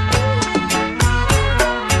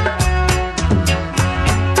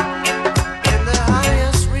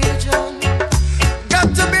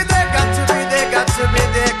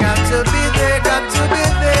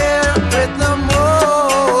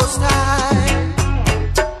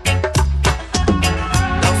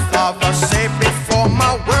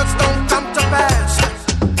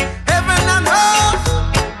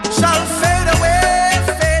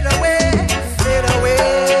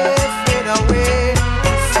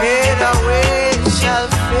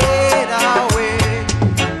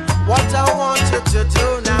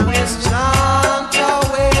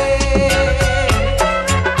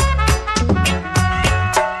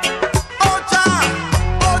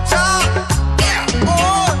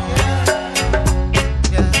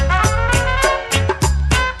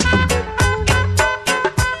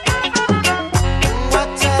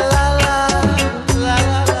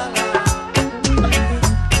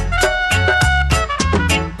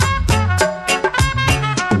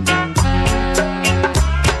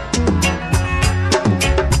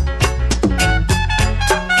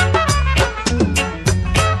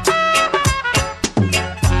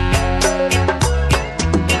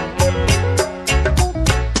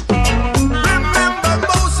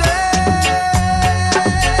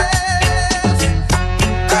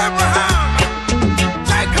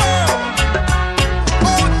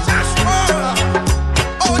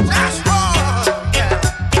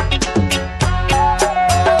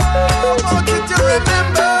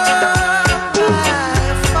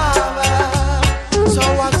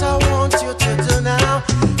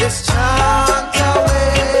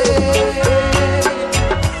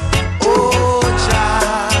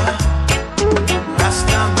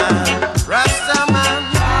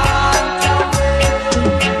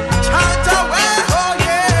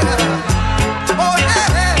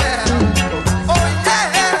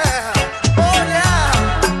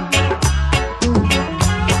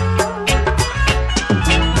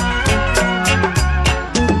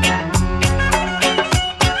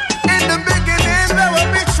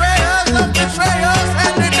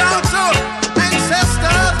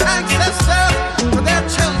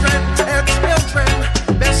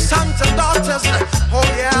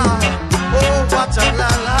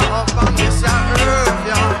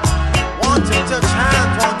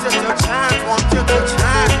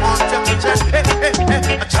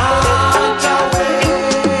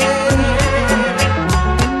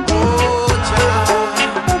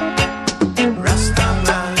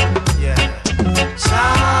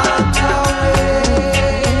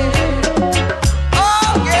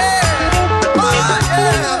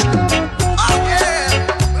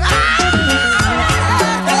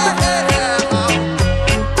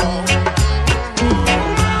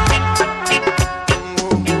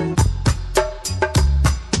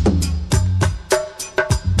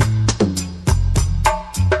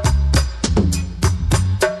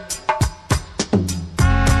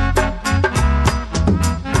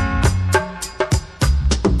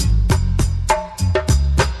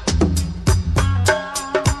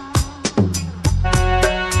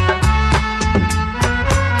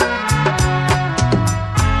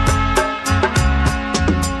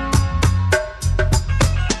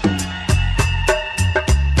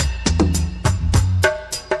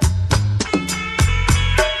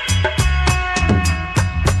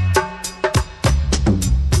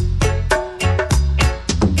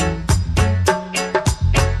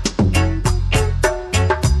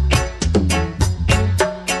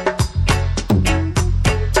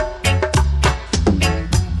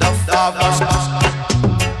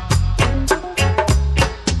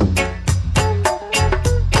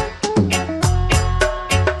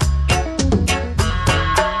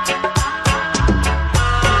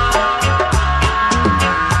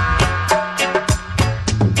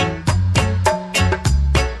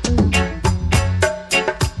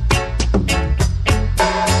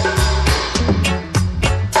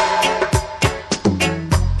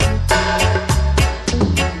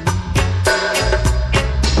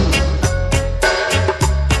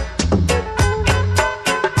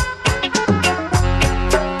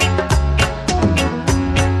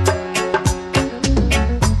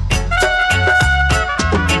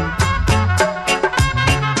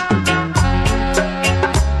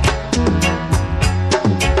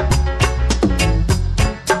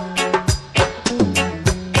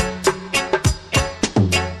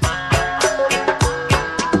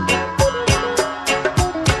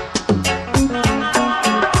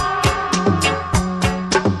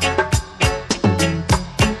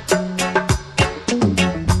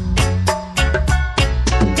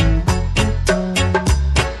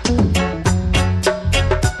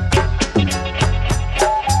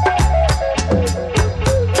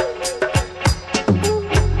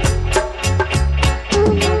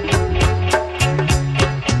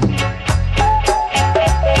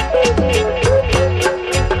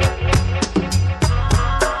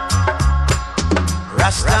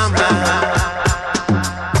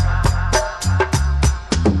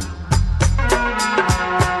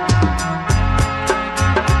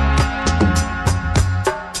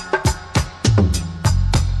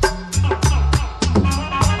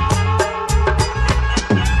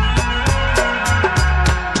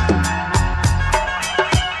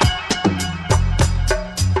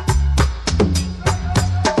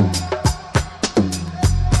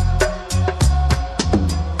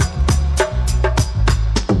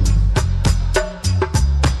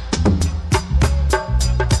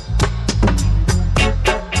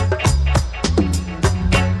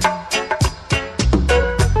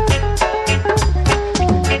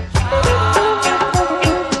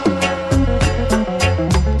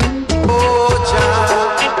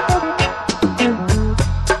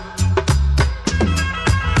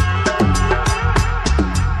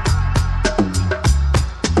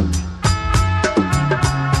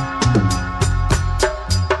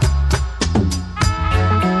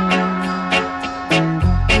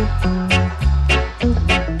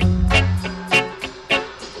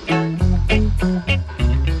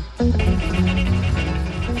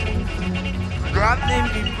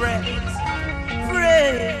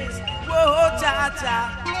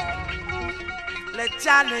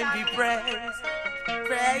 your name be praised.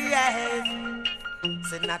 Praise.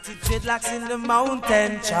 Say natty dreadlocks in the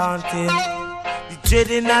mountain chanting. The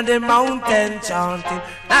dreading on the mountain chanting.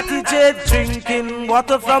 Natty dread drinking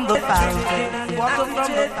water from the fountain. Water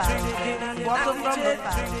from the fountain. Water from the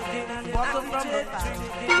fountain. Water from the fountain.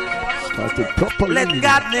 Started properly. Let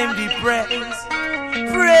God's name be praised.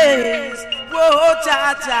 Praise. Whoa,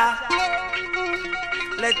 cha cha.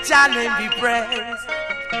 Let your name be praised.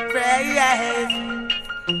 Praise.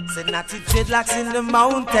 Say natty dreadlocks in the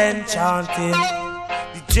mountain chanting.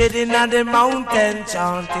 The dreading on the mountain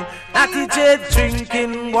chanting. Natty dread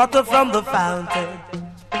drinking water from the fountain.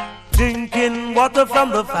 Drinking water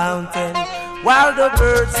from the fountain. While the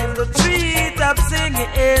birds in the treetop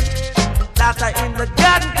singing. That are in the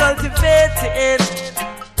garden cultivating.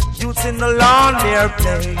 Youths in the lawn they're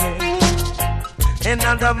playing. And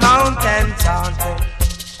on the mountain chanting.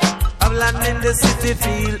 Babylon in the city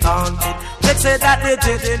feel haunted. They say that they're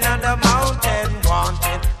dreading on the mountain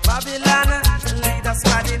wanted. Babylon lead us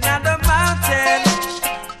riding on the mountain.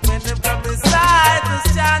 When they come beside the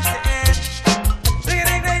chanting. Ding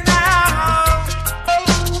ding ding now.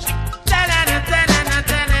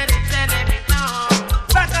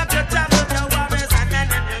 Back up your top of your warriors and then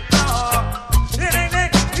you go. Ding ding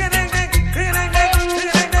ding ding ding ding ding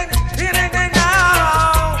ding ding ding ding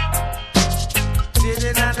now.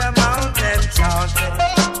 Sitting on the mountain chanting.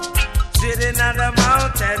 Sitting on the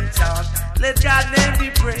mountain chant. Let God's name be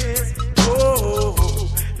praised. Oh,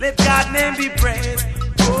 let God's name be praised.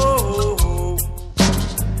 Oh,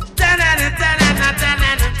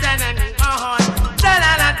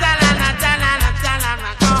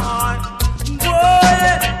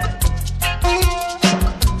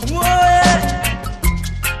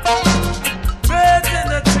 birds in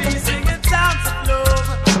the trees singing songs of love.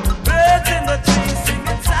 Birds in the trees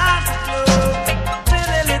singing songs of love.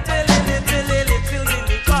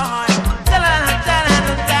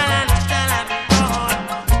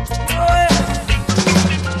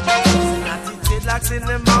 In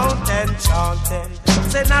the mountain chanting.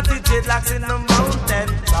 Say natty dreadlocks in the mountain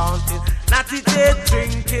chanting. Natty dread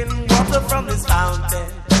drinking water from his fountain.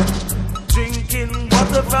 Drinking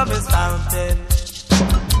water from his fountain.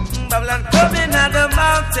 Babylon coming at the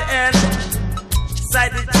mountain.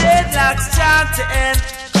 Side the dreadlocks chanting.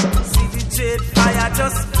 See the dread fire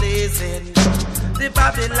just blazing. The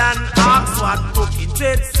Babylon asks what cooking.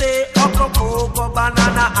 Dread say, cocoa,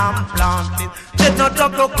 banana, I'm planting. Dread no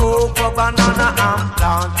cocoa, banana, I'm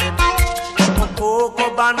planting. Cocoa,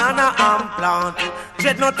 banana, I'm planting.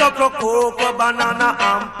 Dread no cocoa, banana,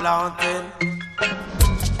 I'm planting.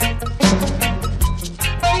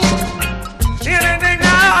 Ding ding ding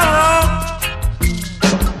now.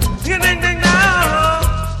 Ding ding ding now.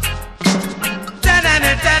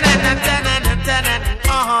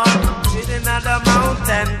 Treading on the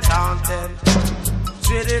mountain chanting.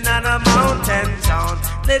 Treading on the mountain chant.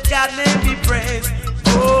 Let God's name be praised.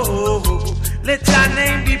 Oh, let your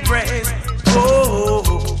name be praised. Oh,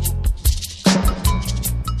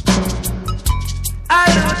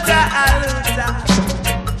 Outta, Outta.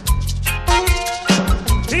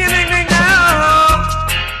 Ding ding ding now.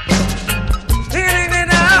 Ding ding ding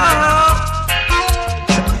now.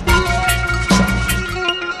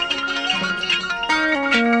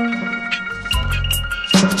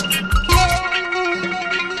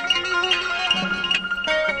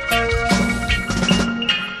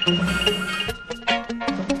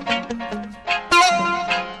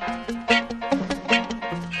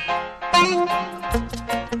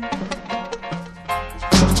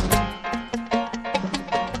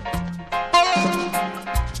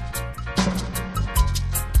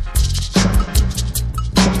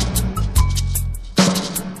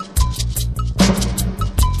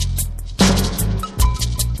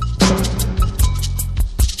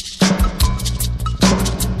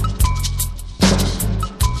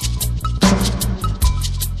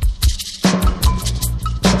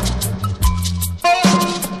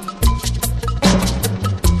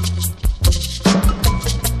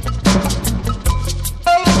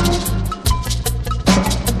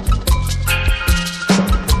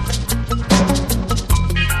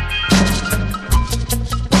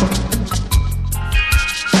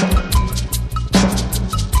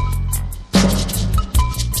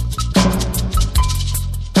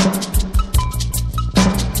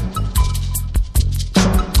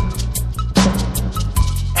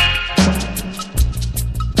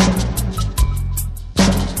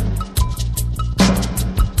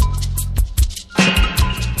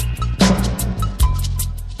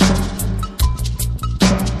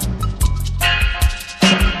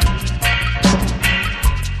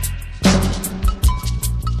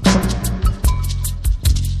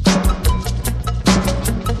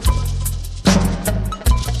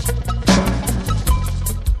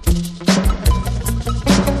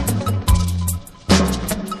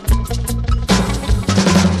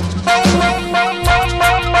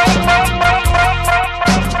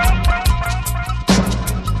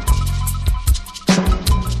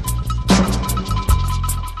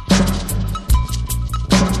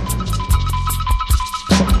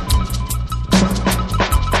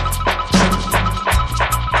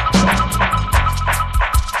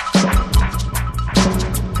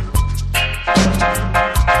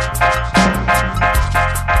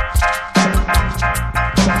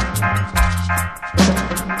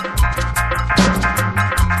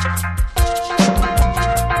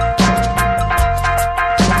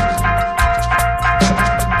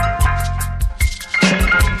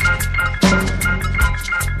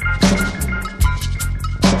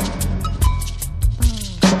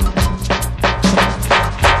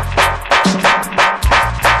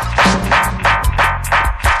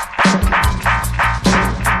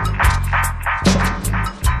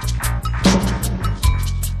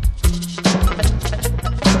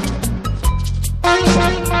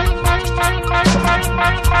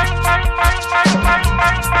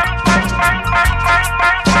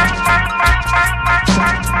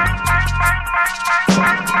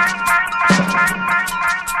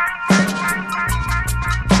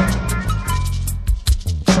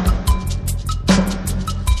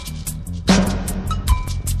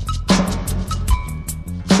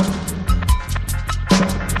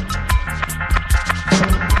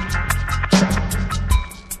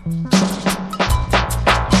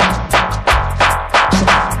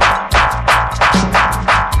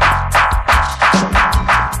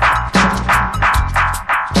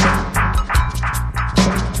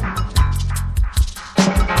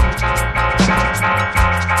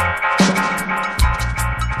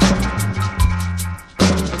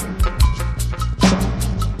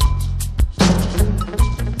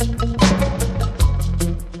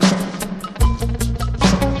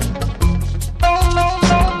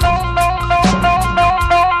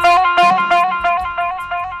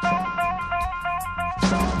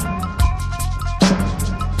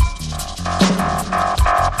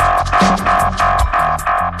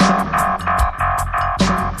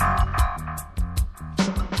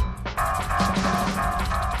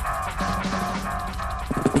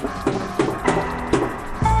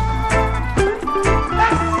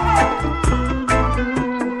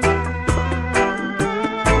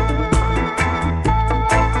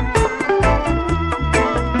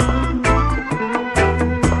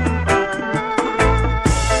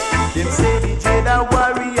 Them say the Jada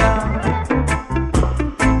warrior,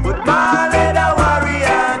 but Marley the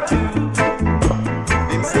warrior too.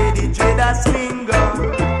 Them say the Jada sling gun,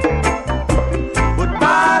 but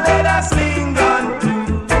Marley the sling gun too.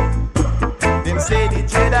 Them say the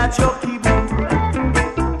Jada chucky boo,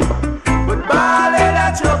 but Marley the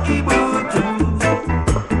chucky boo too.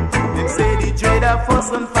 Them say the Jada fuss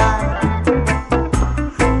and fight,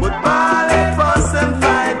 but Marley fuss and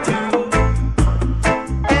fight too.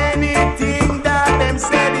 Anything that them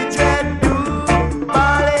say the dread do,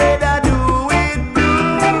 Marley da do it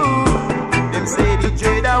too. Them say the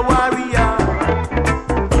Jada warrior,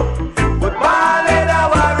 but Marley da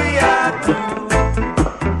warrior too.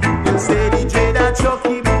 Them say the Jada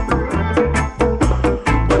chucky boo,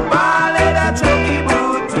 but Marley da chucky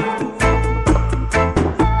boo too.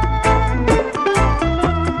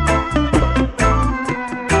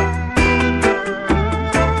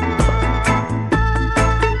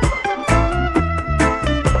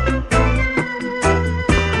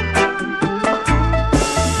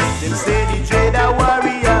 Them say the Jada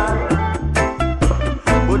warrior,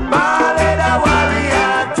 but Marley the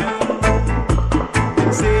warrior too. Them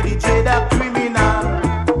say the Jada criminal,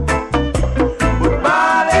 but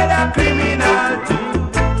Marley the criminal too.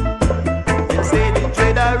 Them say the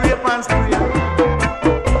Jada rape and spray,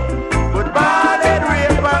 but Marley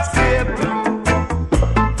rape and scrape too.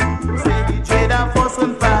 Them say the Jada fuss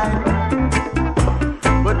and fight,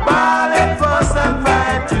 but Marley fuss and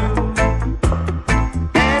fight too.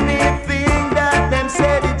 Anything that them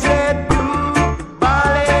say the dread do,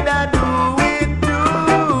 Marley da do it too.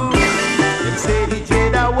 Them say the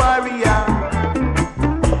Jada warrior,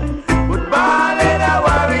 but Marley da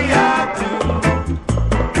warrior too.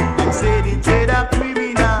 Them say the Jada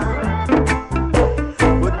criminal,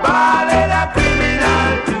 but Marley da criminal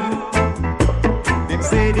too. Them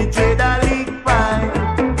say the Jada leak pipe,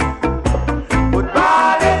 but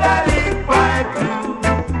Marley da leak pipe too.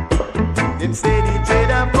 Them say the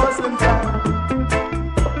Jada fuss and fight.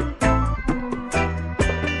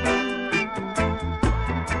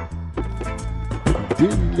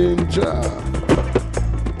 Dillinger.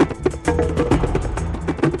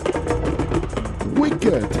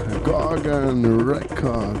 Wicked. Gorgon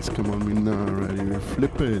Records. Come on, we now ready. We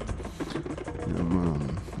flip it. Yeah, man.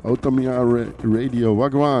 Outta Radio.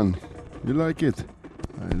 Wagwan. You like it?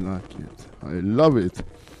 I like it. I love it.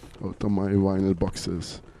 Out of my vinyl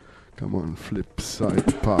boxes. Come on, flip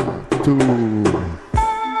side part 2.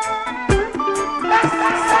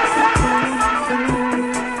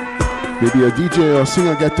 Maybe a DJ or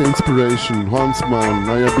singer get the inspiration. Huntsman,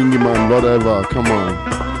 Naya Bingy Man, whatever. Come on.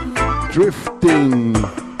 Drifting.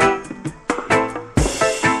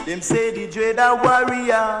 Them say the Jada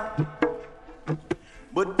warrior,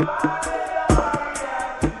 but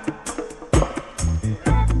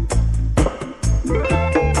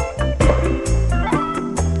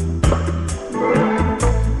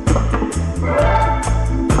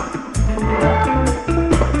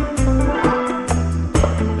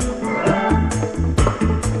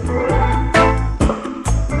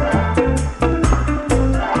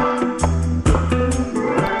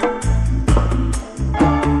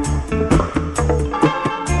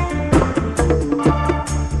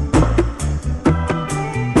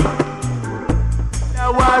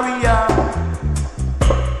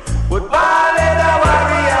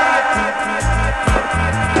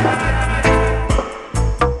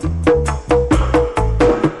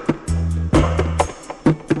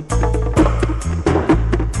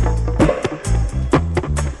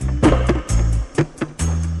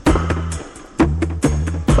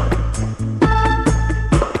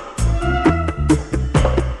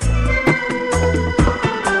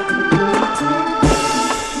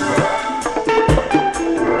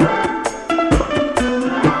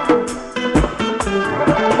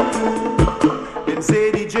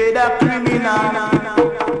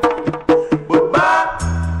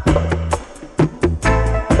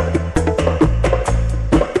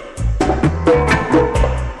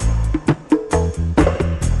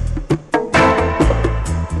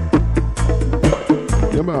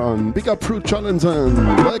Big up Fruit Challenge and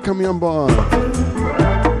welcome you on board.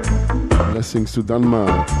 Blessings to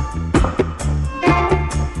Denmark.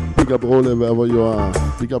 Big up Ole wherever you are.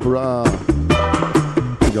 Big up Ra.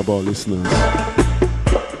 Big up all listeners.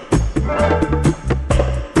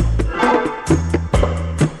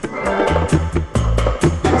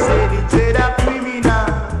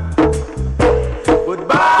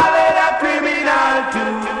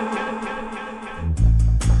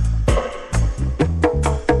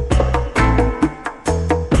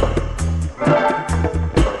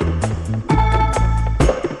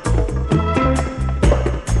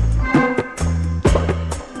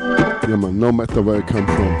 Yeah, man, no matter where I come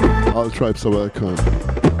from, all tribes are welcome.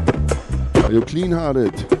 Are you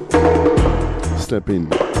clean-hearted? Step in.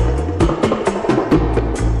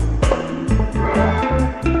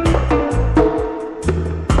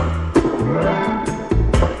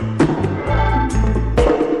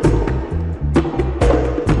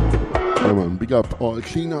 Yeah, man, big up all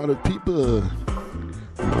clean-hearted people.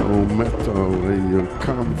 No matter where you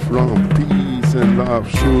come from, peace and love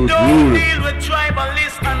should rule. Don't deal with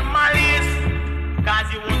tribalists and malice,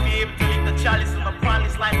 cause you won't be able to eat the chalice and the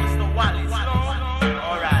palace like Mr. Wallace, you know?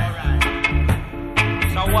 Alright.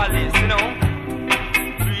 So Wallace, you know?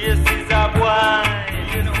 Yes, is a boy,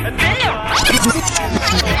 you know?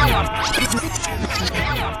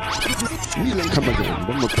 We'll come again,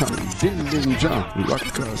 one more time. Ding ding ja,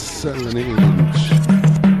 rocker, sell an inch.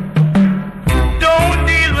 Don't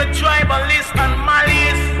deal with tribalists and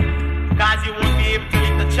malice, cause you won't be able to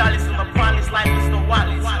eat the chalice and the palace like Mr.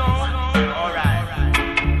 Wallace, you know? Alright.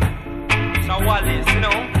 So Wallace, you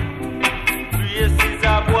know? Yes, is a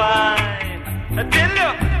boy. I tell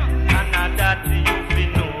you, and not that you be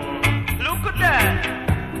know. Look at that.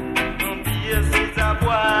 Don't be yes, is a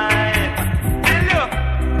boy. Tell you,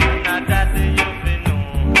 and not that you be know.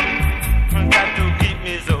 Got to keep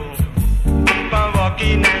me so. Keep on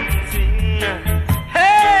walking and sing.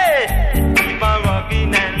 Hey, keep on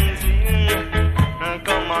walking and sing.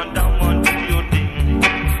 Come on down and do your thing.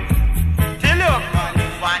 Tell you, and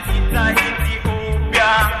if I eat a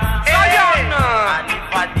Ethiopia, hey, and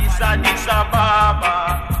if I this a Addis Ababa,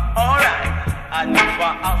 alright, and if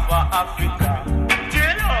I Africa,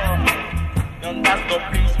 tell you, then that's the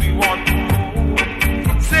place we want to go.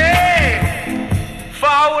 Say,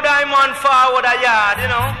 forward I'm on forward a yard, you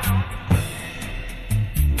know.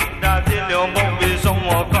 That tell you about me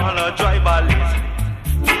someone call a tribalist.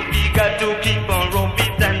 We got to keep on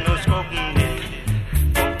rubbing and no scoping it.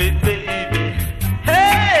 Rub it, baby.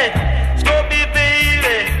 Hey, scope it,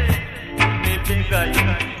 baby. Me bigger you.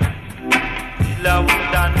 Love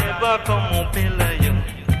would I never come on pillar you.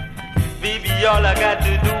 Baby, all I got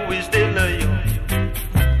to do is tell you.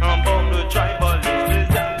 I'm about the tribalist,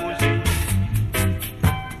 that was it.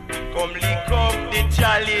 Come lick up the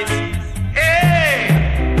chalice. Hey,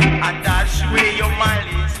 and dash away your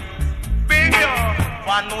mileage. Big yo.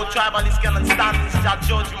 For no tribalist can stand this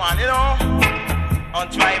judgment, you know. On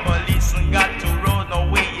tribalists and got to roll no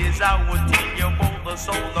way is I will tell you about the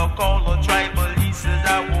soul of call the tribalists is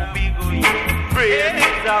I will be good. Praise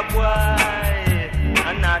the boy,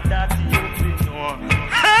 and not that you be known.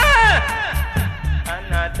 And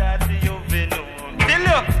not that you be known.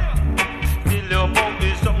 Till you about me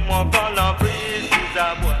someone call a praise the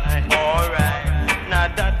boy. Alright, not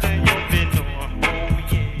that you be known. Oh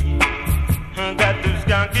yeah, got to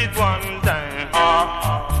skank it one time.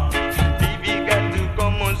 Baby got to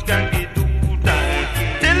come and skank it 2 times.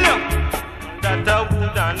 Till you that I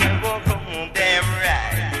would never come home. Damn right.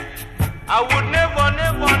 I would never.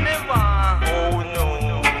 Oh no,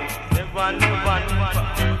 never.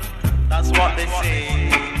 That's what they say.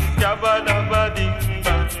 Jabba dabba ding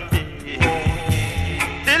bang.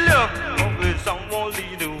 Till you, always someone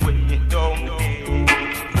lead the way. Don't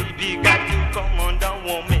baby got to come on down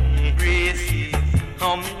on me. Gracie,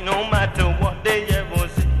 no matter what they ever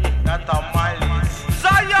say. That on my list.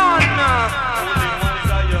 Zion, only one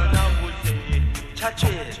Zion I would say.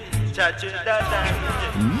 Cha-chi, da-da.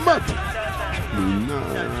 Mud!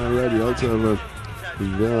 Already also have a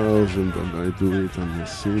version, and I do it on a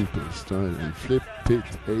simple style and flip it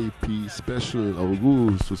AP special.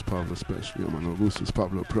 Augustus Pablo special. I'm an Augustus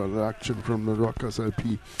Pablo production from the Rockers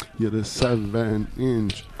LP. Here the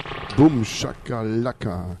 7-inch Boom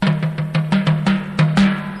Shakalaka.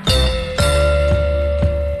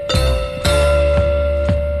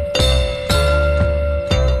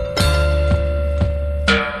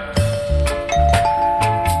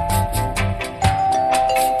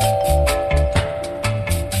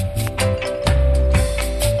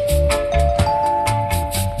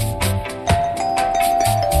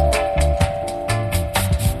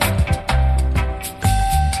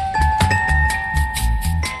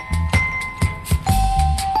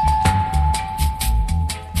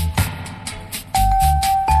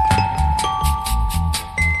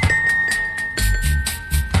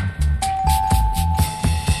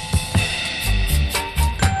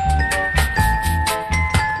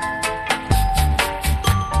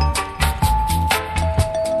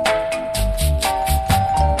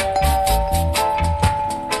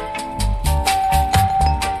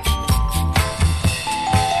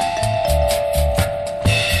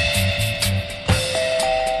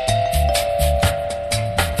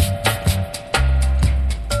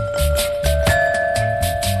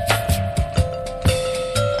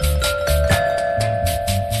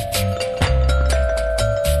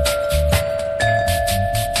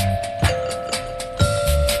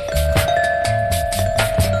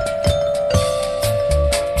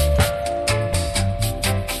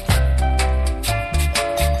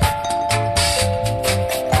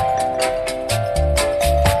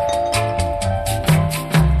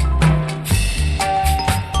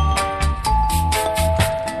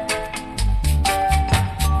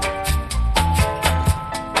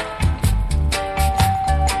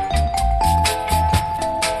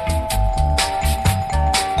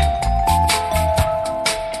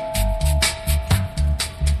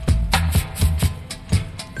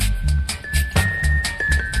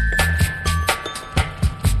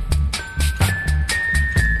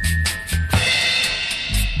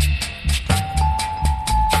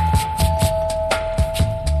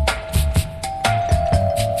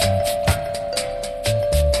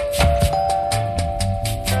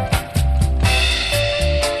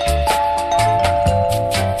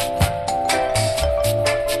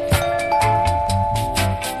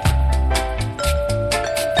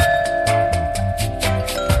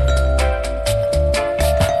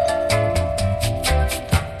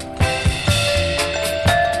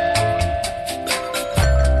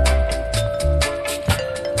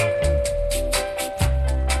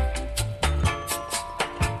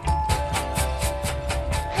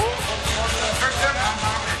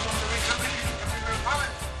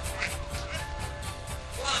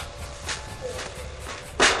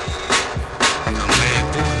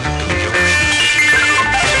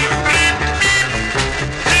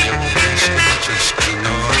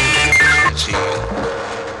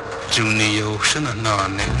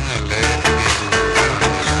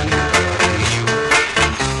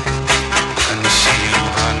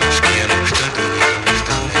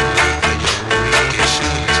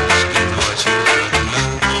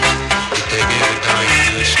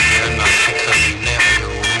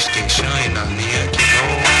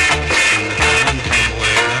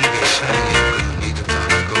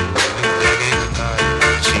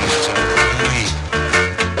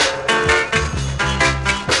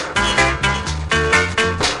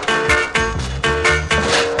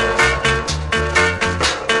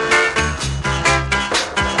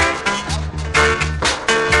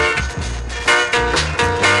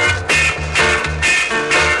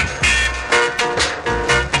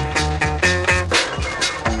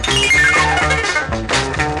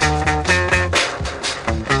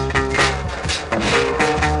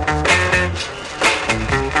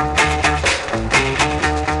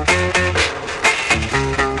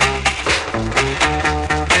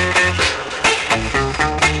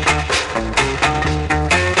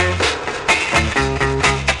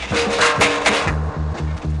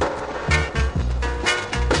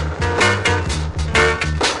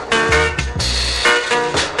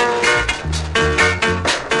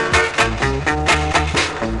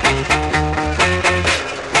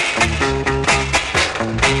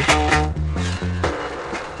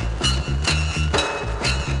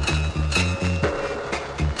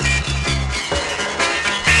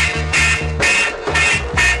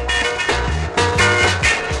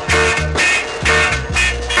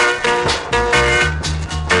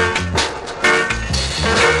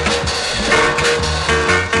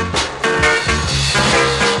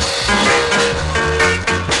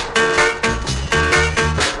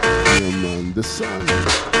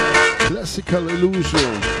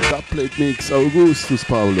 Illusion, Top Plate Mix, Augustus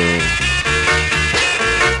Paulo.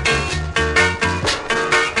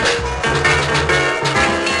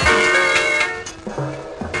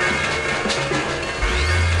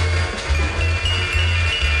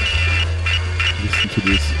 Listen to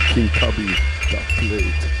this King Tubby, Top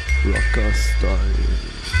Plate, rocker style.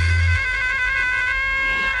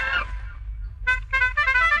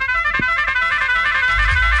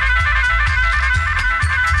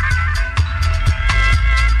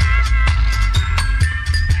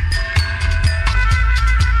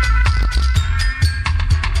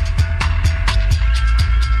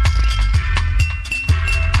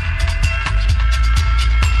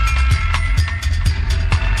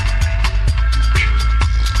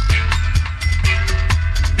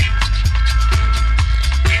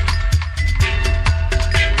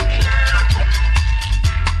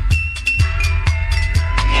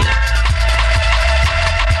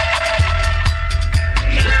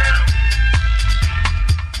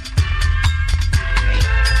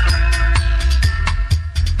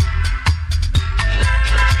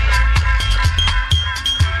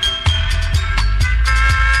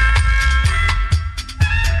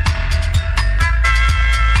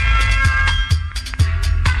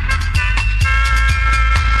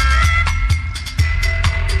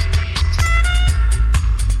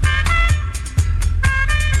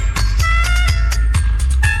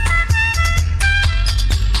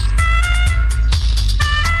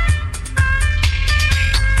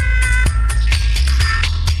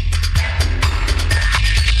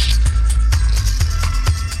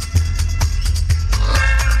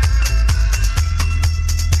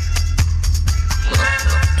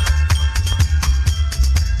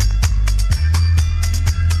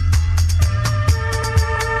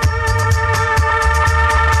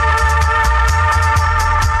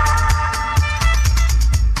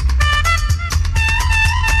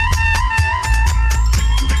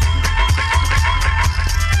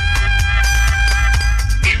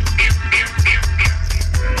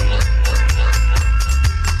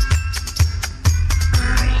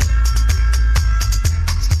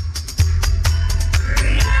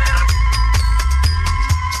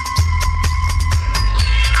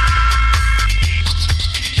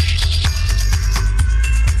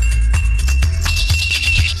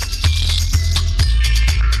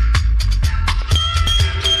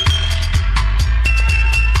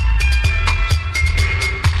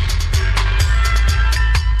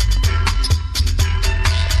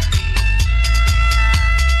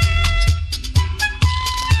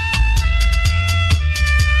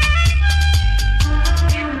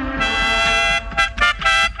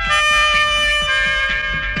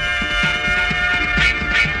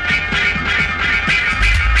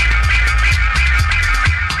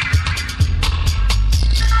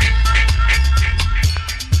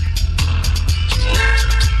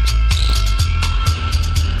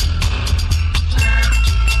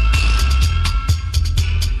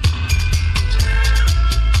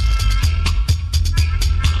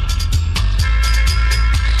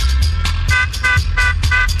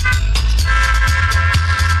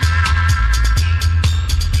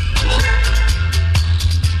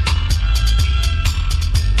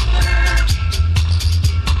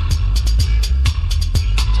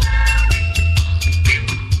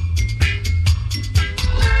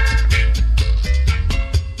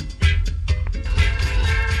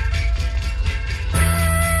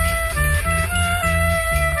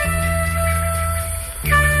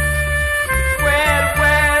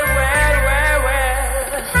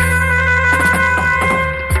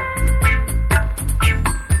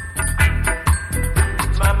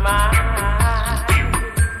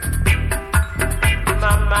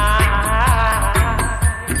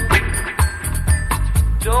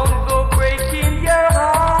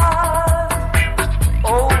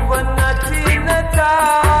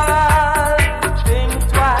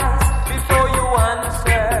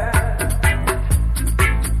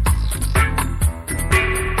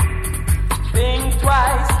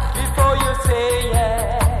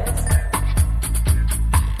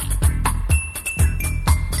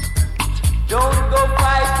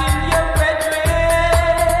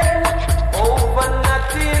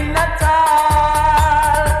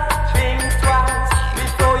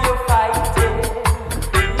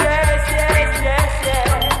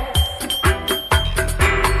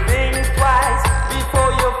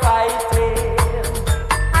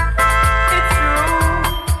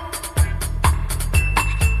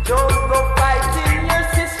 Don't go fighting your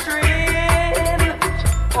sister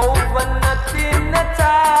over nothing at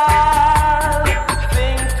all.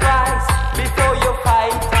 Think twice before you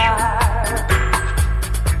fight her.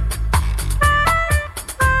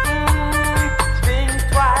 Think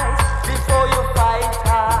twice before you fight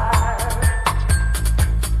her.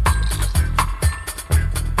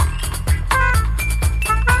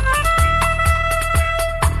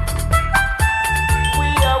 We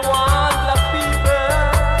are one black people.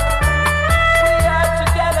 We are to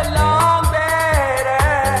get along better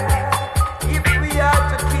if we are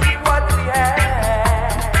to keep what we had.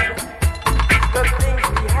 The things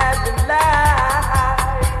we had in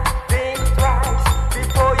life. Think twice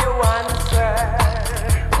before you answer.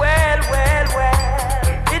 Well,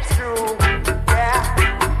 it's true. Yeah.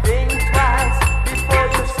 Think twice before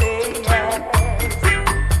you say yes.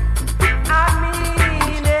 I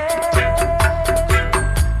mean it.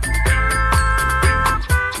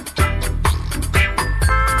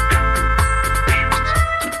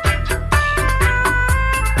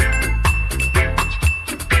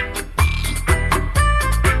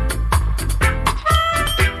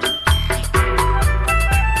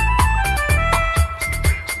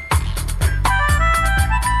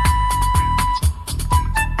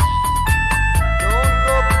 Don't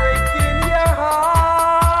go breaking your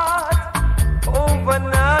heart over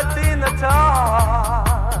nothing at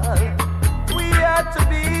all. We are to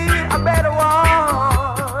be a better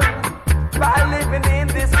one by living in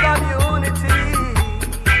this community.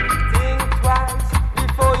 Think twice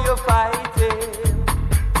before you fight it.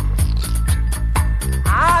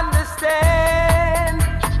 Understand.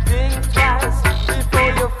 Think twice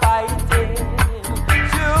before you fight it.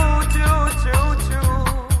 True.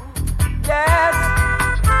 Yes,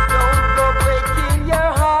 don't go breaking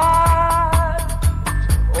your heart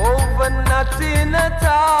over nothing at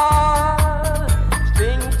all.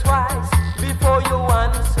 Think twice before you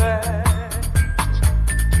answer.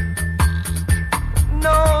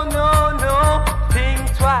 No. Think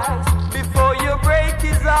twice before you break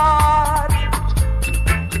his heart.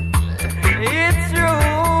 It's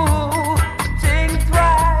true. Think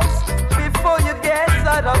twice before you get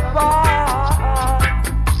set apart.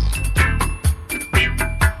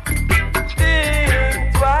 Think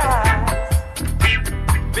twice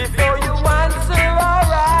before you answer.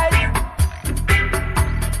 Alright,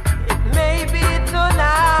 it may be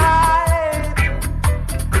tonight,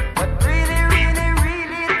 but really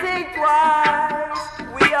think twice.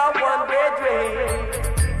 We are one brethren.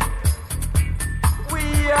 We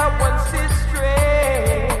are one sister.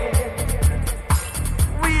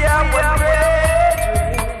 We are one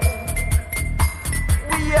brethren.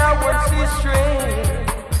 We are one sister.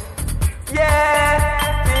 Yeah,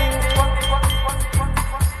 think twice.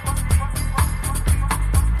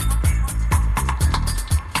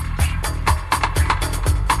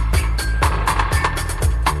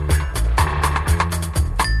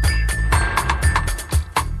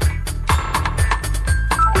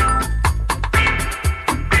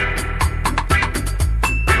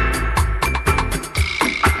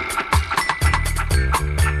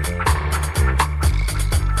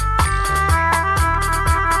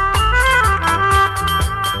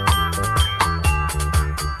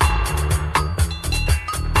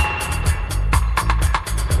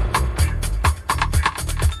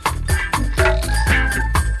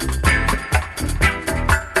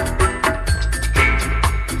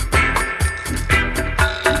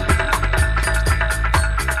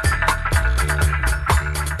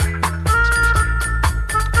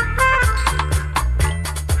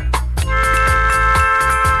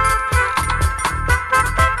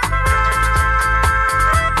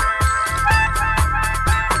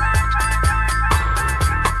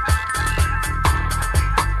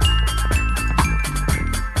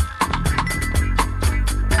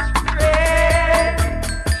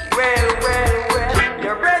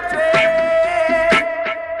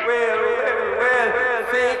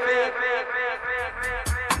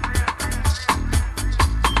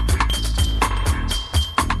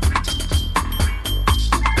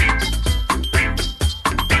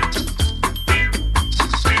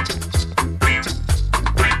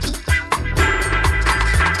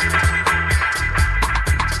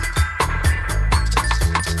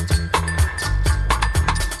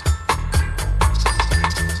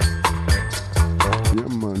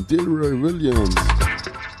 Delroy Williams.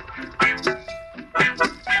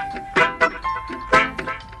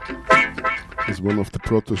 Is one of the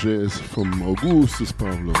proteges from Augustus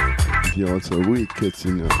Pablo. He also wicked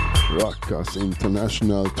singer. Rockers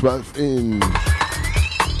International 12-inch.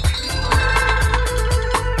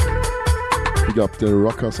 Big up the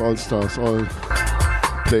Rockers All-Stars, all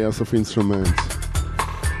players of instruments.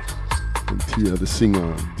 And here the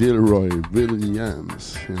singer, Delroy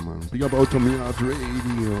Williams. Yeah, man. Big up Outta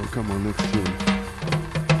Radio. Come on, next tune.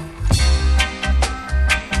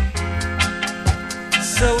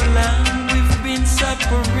 So long we've been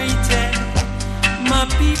separated. My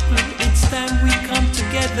people, it's time we come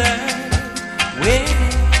together.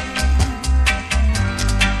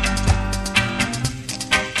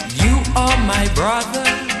 You are my brother,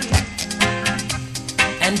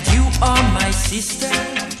 and you are my sister.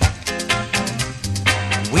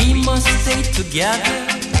 We must stay together,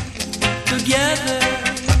 together,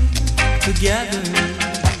 together,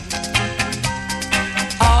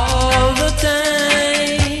 all the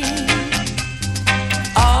time,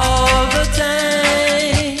 all the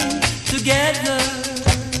time, together,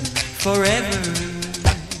 forever.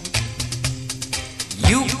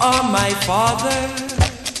 You are my father,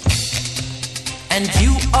 and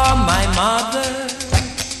you are my mother.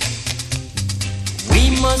 We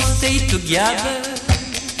must stay together,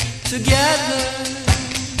 together,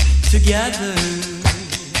 together,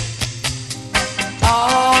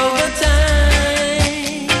 all the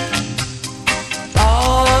time,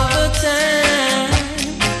 all the time,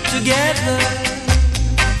 together,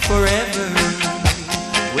 forever.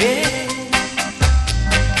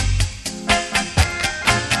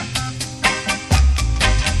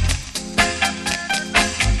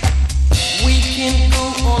 We can go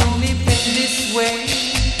on living this way,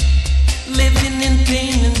 living in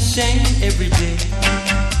pain and shame every day.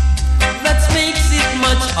 That makes it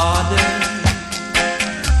much harder,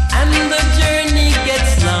 and the journey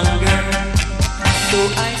gets longer. So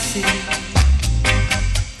I say,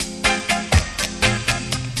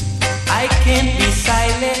 I can't be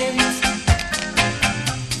silent,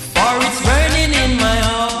 for it's burning in my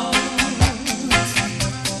heart.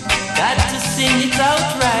 Got to sing it out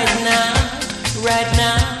right now, right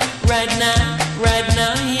now, right now, right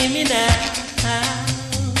now. Hear me now.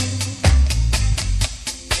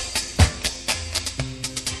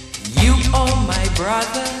 You are my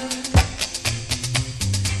brother,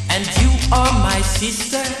 and you are my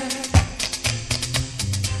sister.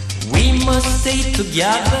 We must stay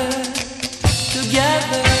together,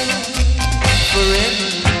 together, forever,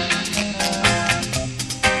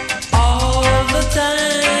 all the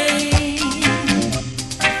time,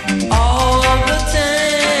 all the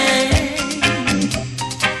time,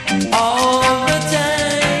 all the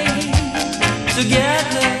time,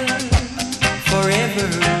 together, forever.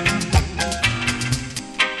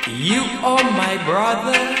 You are my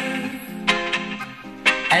brother,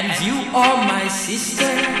 and you are my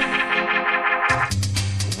sister.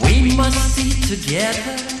 We must stay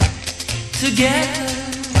together, together,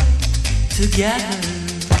 together,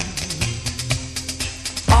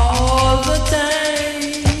 all the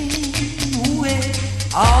time,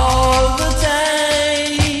 all the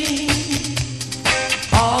time,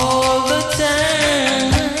 all the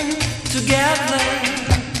time, together,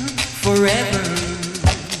 forever.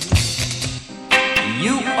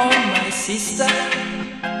 You are my sister,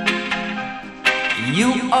 you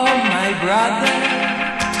are my brother.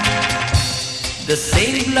 The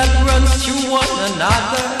same blood runs through one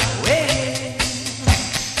another. Hey.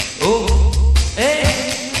 Oh, hey.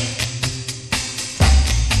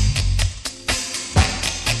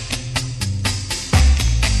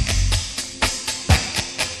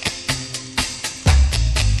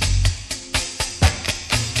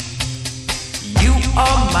 You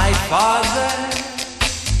are my father.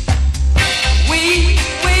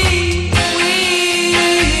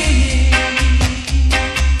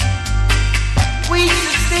 We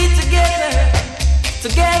should stay together,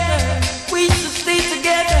 together. We should stay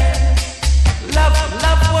together. Love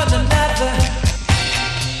one another.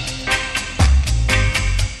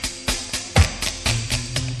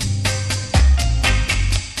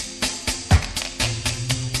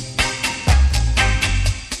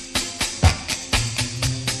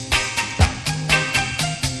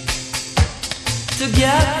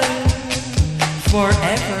 Together,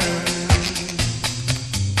 forever.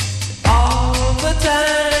 All the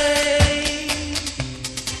time,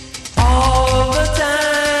 all the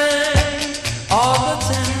time, all the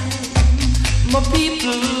time, my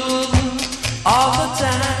people, all the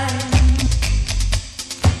time.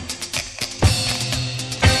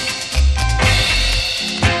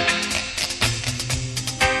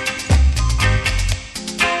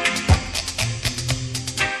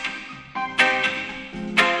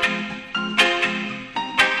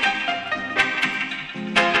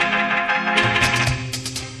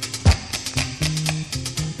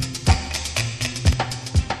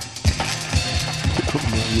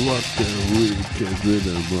 What the wicked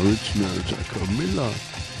rhythm, original Jacob Miller.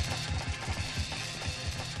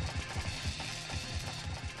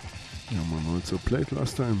 Also played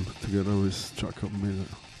last time together with Chaka Miller,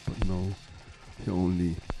 but now here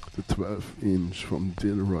only the 12-inch from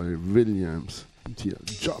Delroy Williams. And here,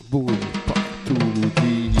 Jaboon, part 2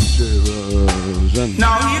 DJ version.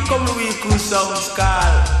 Now here come the week who sounds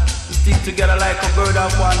call. We stick together like a bird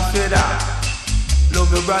of one feather.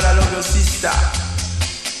 Love your brother, love your sister.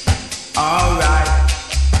 Alright,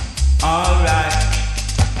 alright.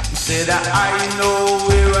 You say that I know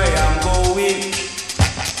where I am going,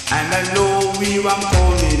 and I know where I'm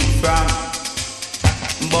coming from.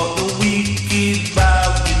 But the wicked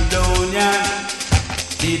Babylonian,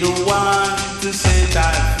 they don't want to set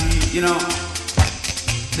us free, you know.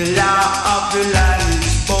 The law of the land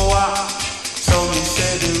is power, so we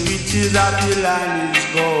say the riches of the land is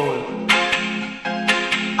gold.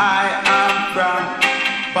 I am from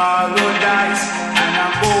paradise, and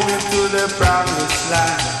I'm going to the promised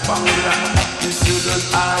land. The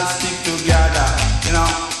students all stick together, you know.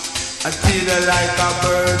 I treat her like a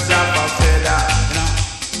birds of a feather, you know.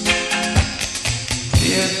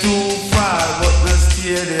 They're too far, but not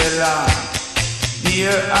stay there long. Near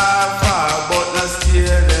or far, but not stay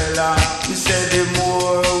there long. You say the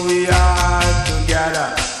more we are together,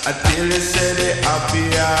 until you say the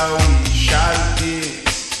happier we shall be.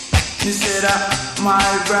 You say that my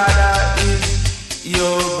brother is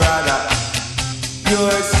your brother,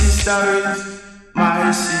 your sister is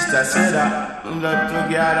my sister. Say that we love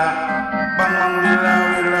together. Bang bang, we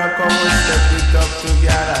love, come and step it up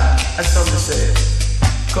together. That's how we say.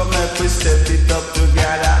 Come and we step it up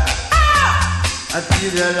together. I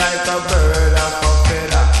feel you like a bird of a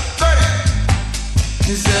feather.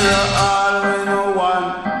 You say we're all we know one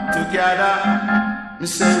together. You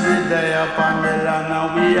say we die upon the land and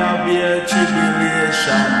we have a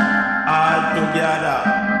tribulation. All together,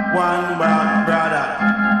 one brother.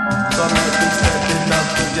 Come and we step it up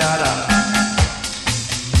together.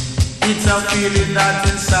 It's a feeling that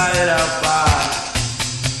inside of us,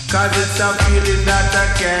 'cause it's a feeling that I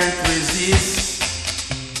can't resist.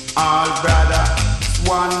 All brother,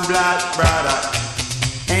 one black brother.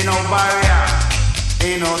 Ain't no barrier,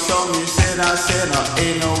 ain't no some you say no,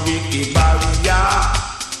 ain't no wicked barrier.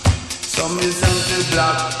 Some you say the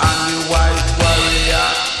black and the white warrior,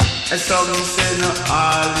 and some you say no,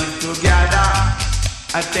 all live together.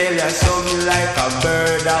 I tell you something like a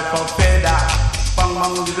bird of a feather. Bang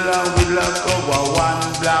bang with love over one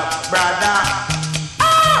black brother.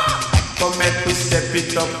 Come make we step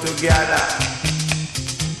it up together.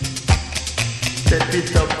 Step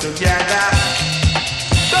it up together.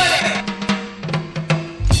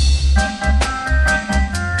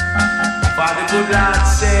 For the good Lord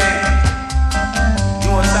say,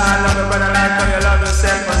 you must all love your brother like how you love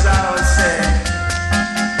yourself, as I always say.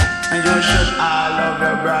 And you should all love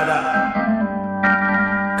your brother,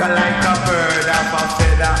 'cause like a bird of a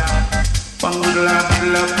feather. From good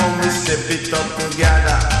love, come we step it up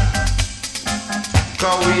together.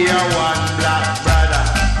 'Cause we are one black brother.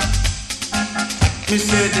 We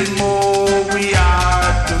say the more we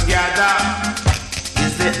are together,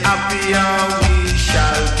 is the happier we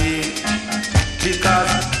shall be.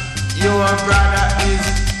 Because your brother is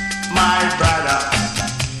my brother,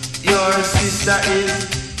 your sister is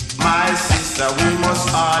my sister. We must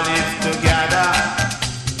all live together.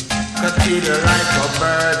 'Cause we're like a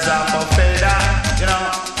birds of a feather, you know.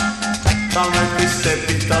 Come and we step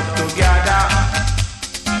it up together.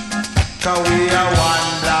 'Cause we are one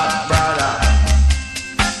black brother.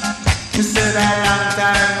 You said a long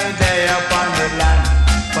time we day upon the land,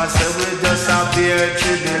 but say we just a bear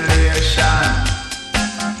tribulation.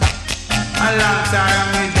 A long time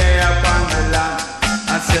we day upon the land,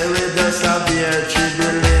 I say we just a bear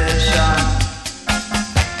tribulation.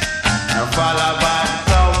 Now follow bad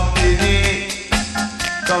company,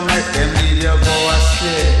 come make them lead you go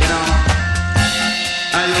astray, you know.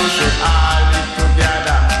 And you should all live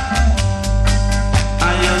together.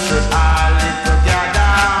 And you should all live together.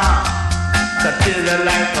 To feel you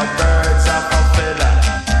like a birds of a feather.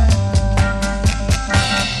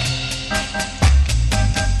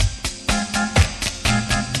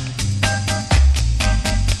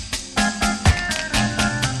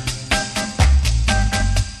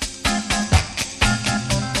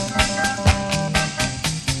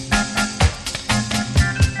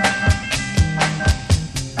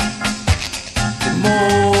 The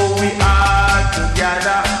more we are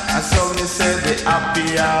together, as some say, the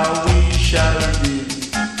happier we shall be.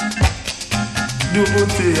 Do good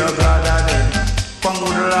to your brother then.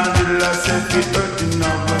 Pangudal and the last if we hurting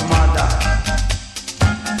of my mother.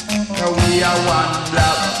 'Cause we are one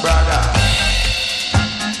black brother.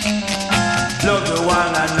 Love the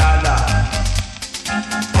one another.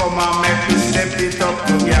 Come and make we step it up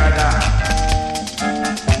together.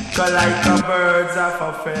 So like the birds of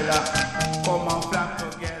a feather, come and flock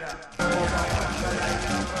together.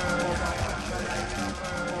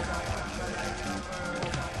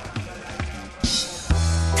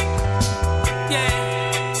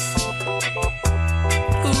 Yeah.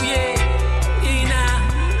 Ooh yeah. Ina.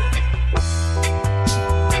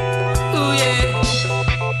 Ooh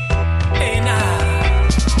yeah. Ina.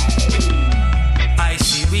 I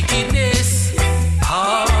see wickedness,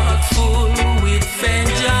 heart full with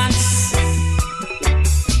vengeance,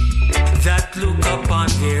 that look upon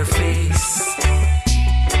their face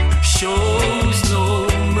shows no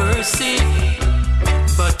mercy,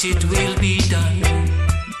 but it will be done.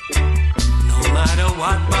 No matter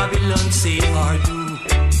what Babylon say or do,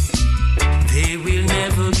 they will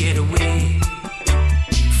never get away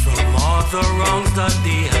from all the wrongs that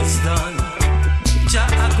they has done.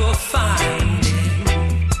 Jah go find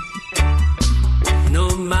them,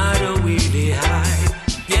 no matter where they hide.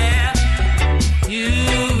 Yeah, you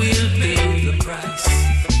will pay the price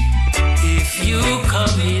if you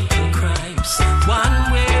commit the crimes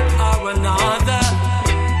one way or another.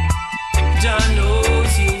 Jah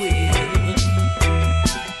knows you will.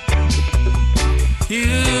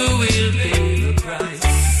 You will pay the price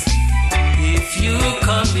if you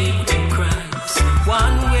commit the crimes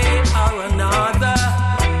one way or another.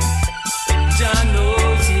 Jah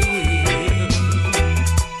knows you will.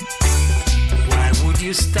 Why would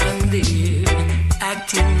you stand there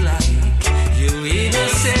acting like you're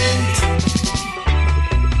innocent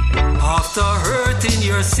after hurting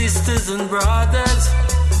your sisters and brothers?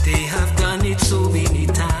 They have done it so many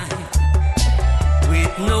times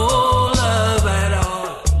with no love at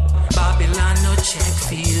all. Babylon no check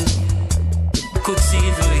feel, could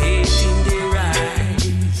see the hate in their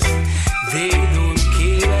eyes. They don't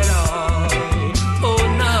care at all. Oh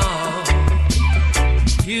no,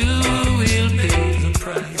 you will pay the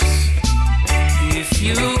price if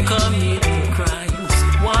you commit the crimes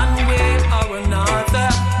one way or another.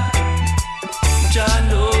 Jah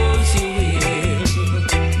knows you will.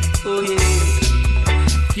 Oh yeah,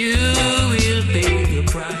 you will pay the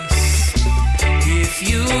price if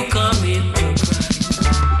you commit the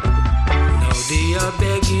crime. Now they are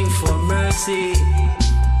begging for mercy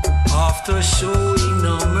after showing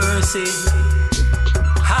no mercy.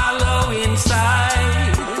 Hollow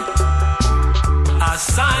inside, a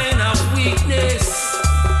sign of weakness.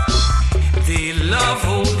 They love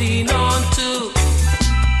holding on to,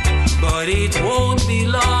 but it won't be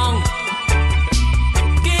long.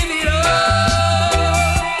 Give it up.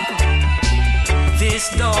 This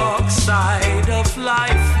dark side of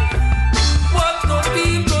life, what the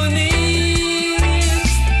people need,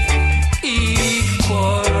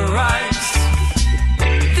 equal rights.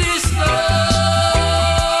 This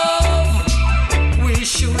love we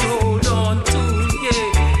should hold on to,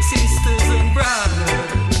 yeah, sisters and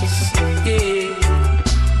brothers, yeah.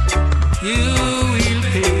 You will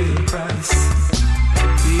pay the price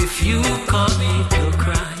if you commit the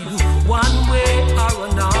crime one way or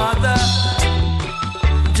another.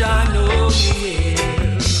 Jah know you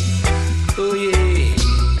will. Oh yeah.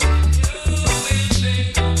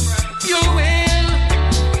 You will.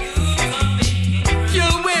 You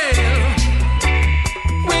will.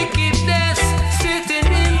 Wickedness sitting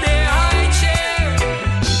in their high chair,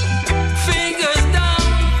 fingers down,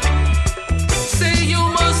 say you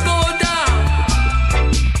must go down.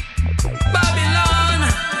 Babylon,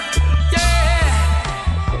 yeah,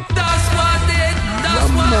 that's what they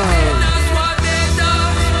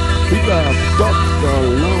done. Big up Dr.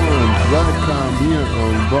 Lawrence, welcome here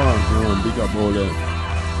on board. Big up all the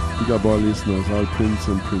big up all listeners, all prince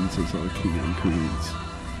and princess, all king and queens.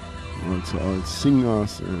 Also all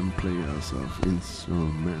singers and players of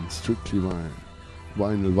instruments. Strictly vinyl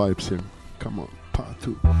vibes here. Come on, part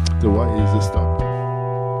 2. The why is the stop.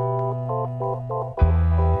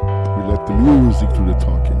 We let the music do the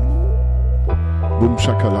talking. Boom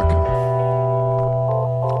shakalaka.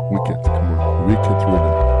 Wicked, come on, wicked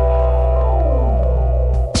rhythm.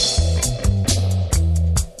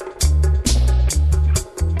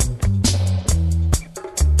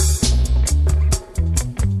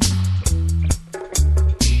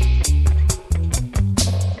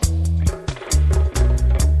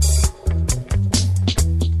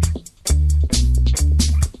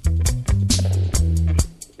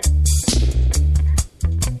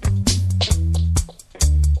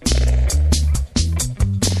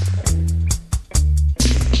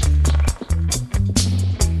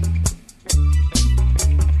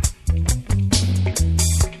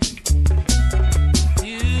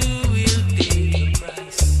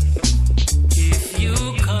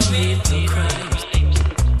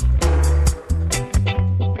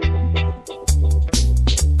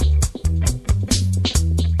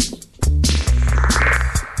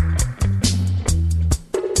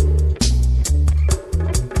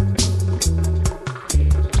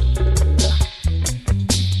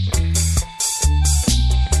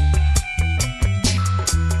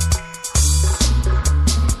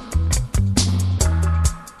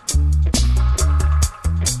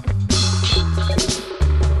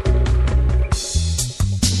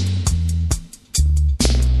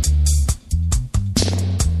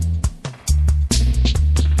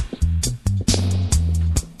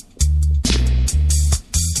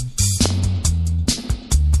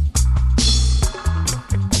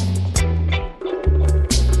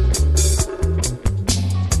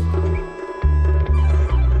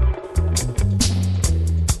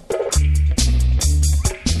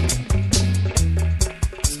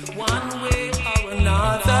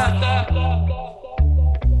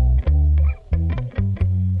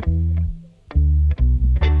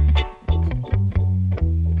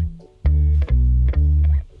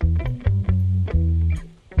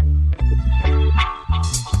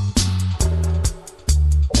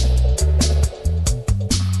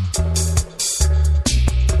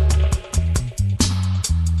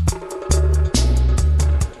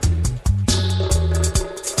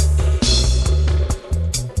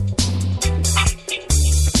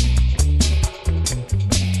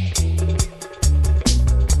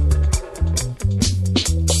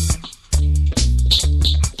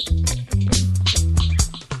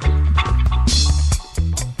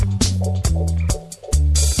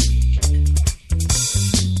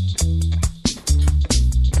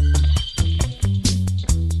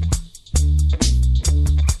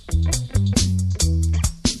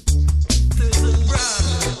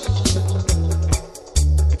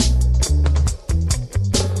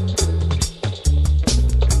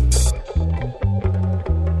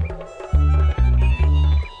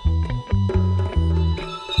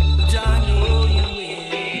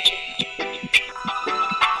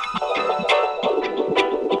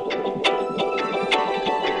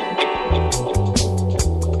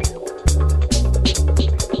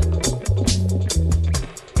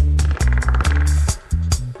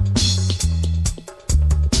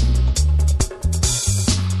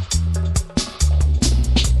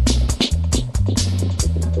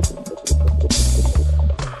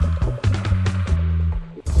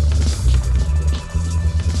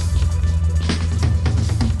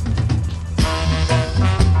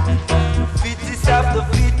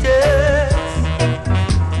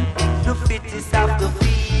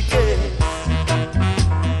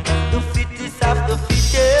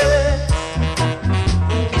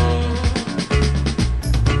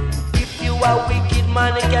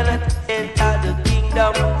 man cannot enter the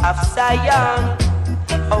kingdom of Zion.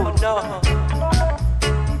 Oh no.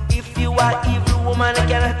 If you are evil woman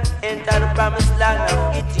cannot enter the promised land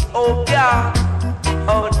of Ethiopia.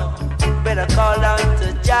 Oh no. Better call on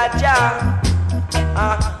to Jaja.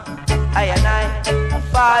 I and I,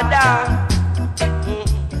 Father.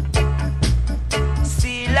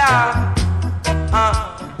 Sila.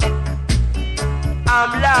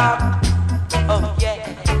 I'm locked. Oh yes.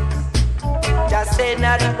 Just say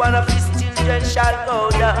not one of his children shall go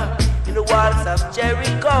down in the walls of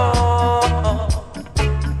Jericho.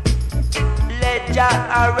 Let Jah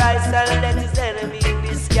arise and let his enemy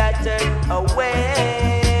be scattered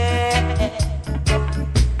away.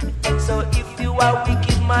 So if you are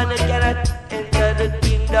wicked man, you cannot enter the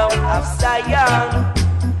kingdom of Zion.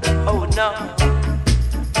 Oh no.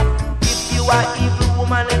 If you are evil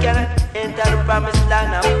woman, you cannot enter the promised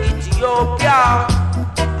land of Ethiopia.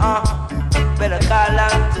 Better call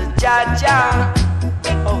on to Jaja.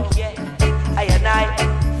 Oh yeah, I and I,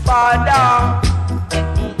 Father.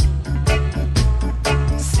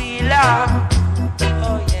 Sila.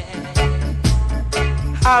 Oh yeah,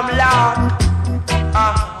 I'm locked.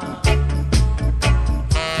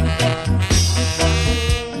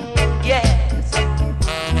 Yes.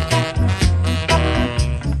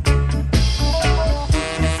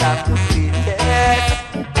 This have to be dead.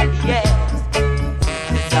 Yes.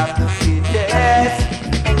 This have to be dead.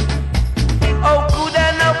 Oh, good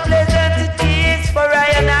and how pleasant it is for I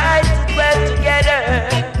and I to dwell together.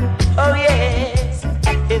 Oh yes,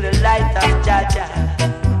 in the light of Jaja.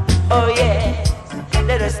 Oh yes,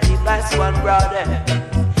 let us live as one brother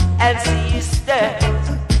and sisters.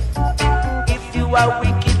 If you are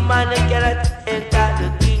wicked man, you cannot enter the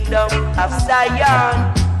kingdom of Zion.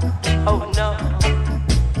 Oh no.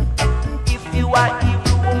 If you are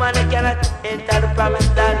evil woman, you cannot enter the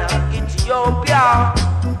promised land of Ethiopia.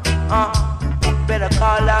 Better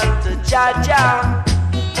call on to Jaja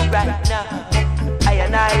right now. I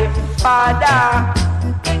and I, Father.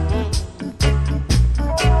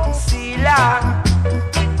 Sila.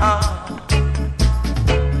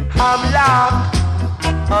 I'm locked.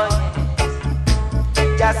 Oh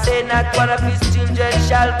yes. Just say not one of his children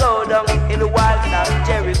shall go down in the walls of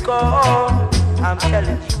Jericho. I'm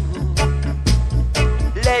telling you.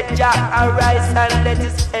 Let Jah arise and let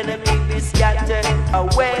his enemy be scattered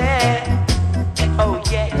away. Oh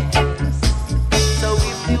yes. So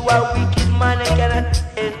if you are wicked man, you cannot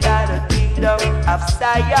enter the kingdom of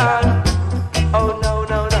Zion. Oh no,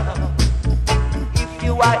 no, no. If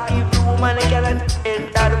you are evil woman, you cannot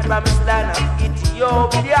enter the promised land of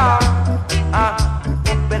Ethiopia.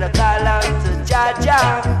 Better call on to Jaja.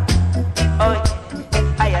 Oh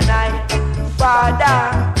yeah, I and I, Father.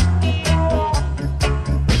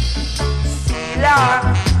 Sila.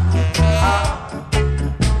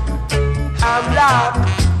 I'm locked.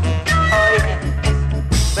 Oh yeah.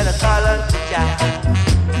 Better call on to Jah.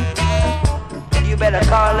 You better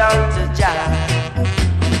call on to Jah.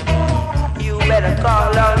 You better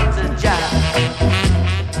call on to Jah.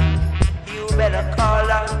 You better call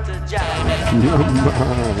on to Jah. Yeah,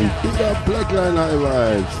 man. Big up Blackline High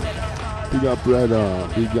Vibes. Big up Brother.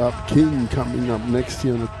 Big up King coming up next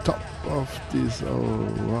year on the top of this. Oh,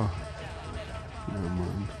 wow. Yeah,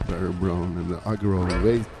 man. Barry Brown and the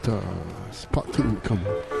Aggrovators. Part 2 coming.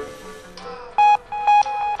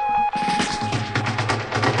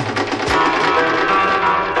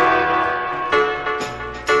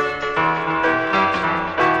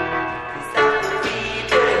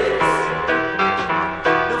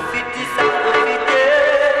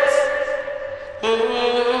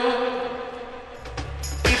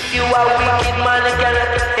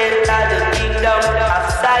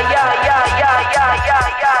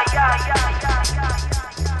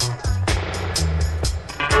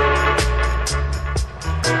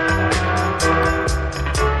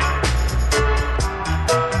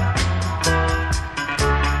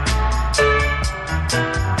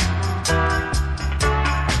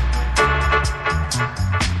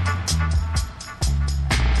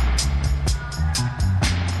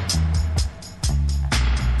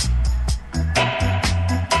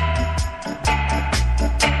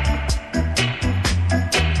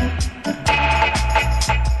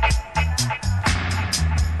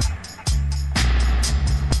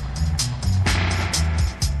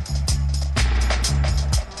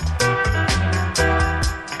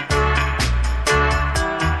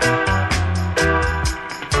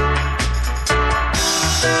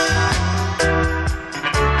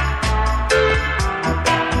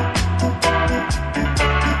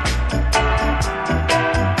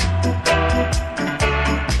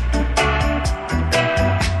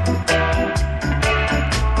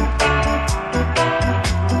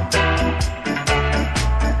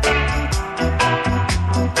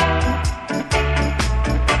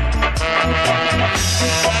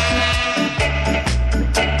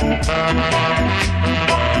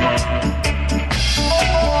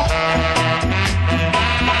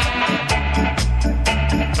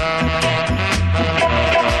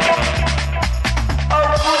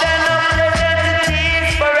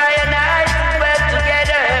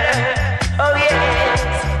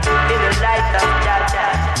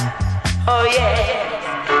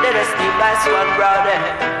 last one, brothers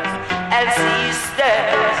and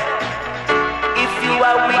sisters. If you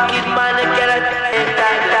are wicked man, you cannot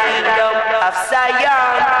enter the kingdom of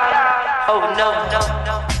Zion. Oh no, no,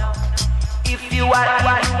 no. If you are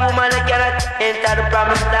evil woman, you cannot enter the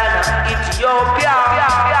promised land of Ethiopia.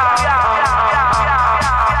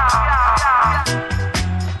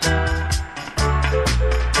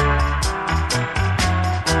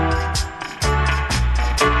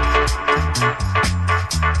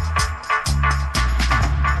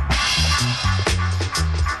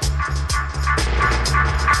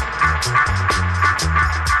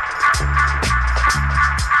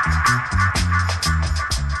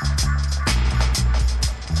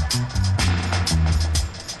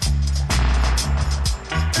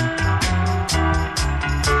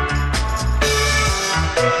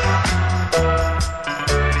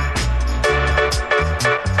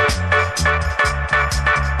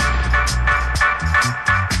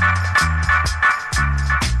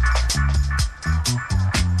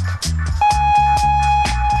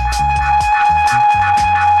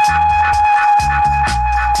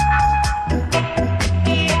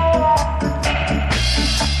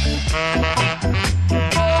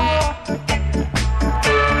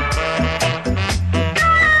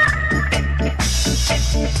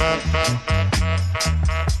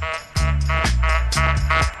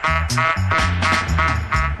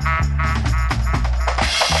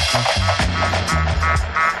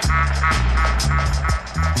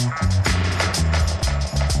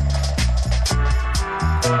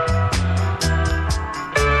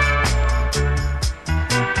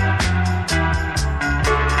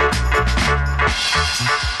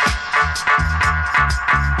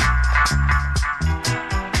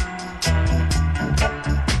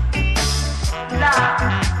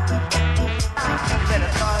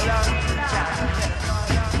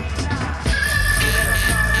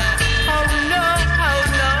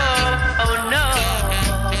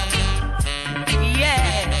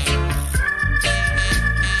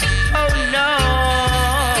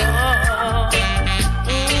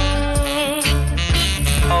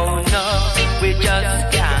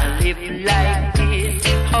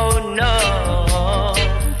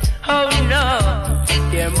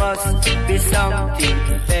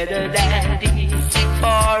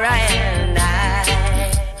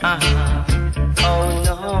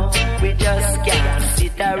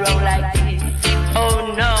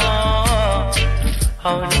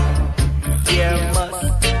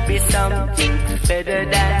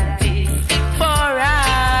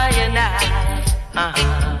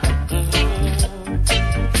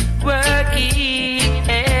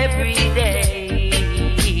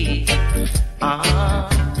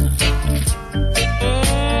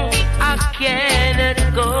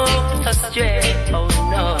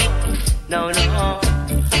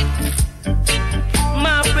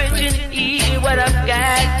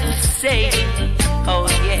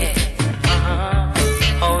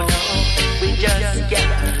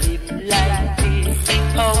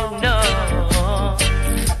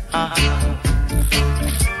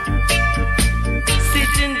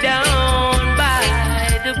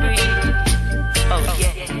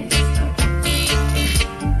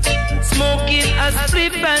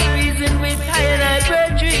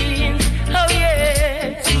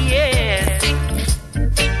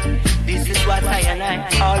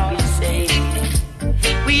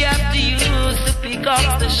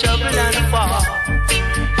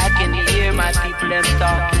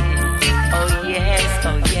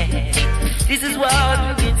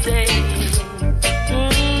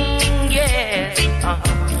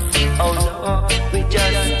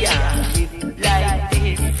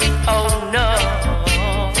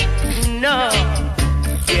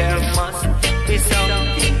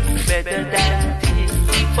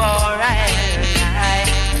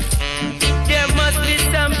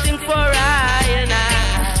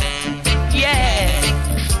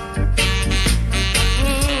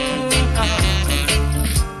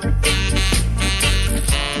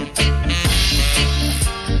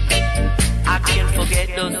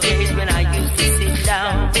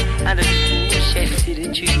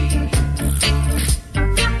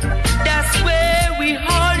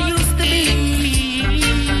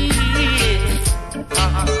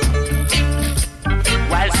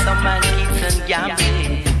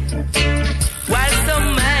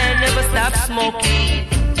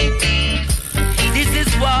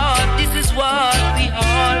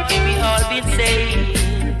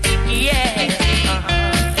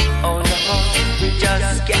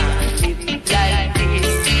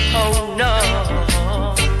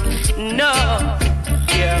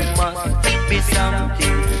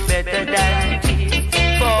 Something better than this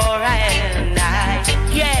for I am.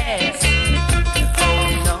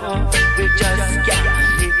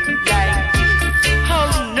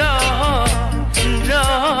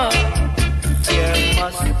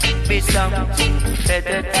 must be some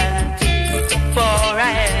better than for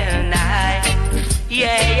and I.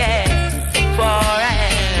 Yeah, yeah, for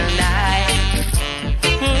and I.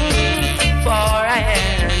 For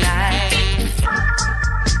and I.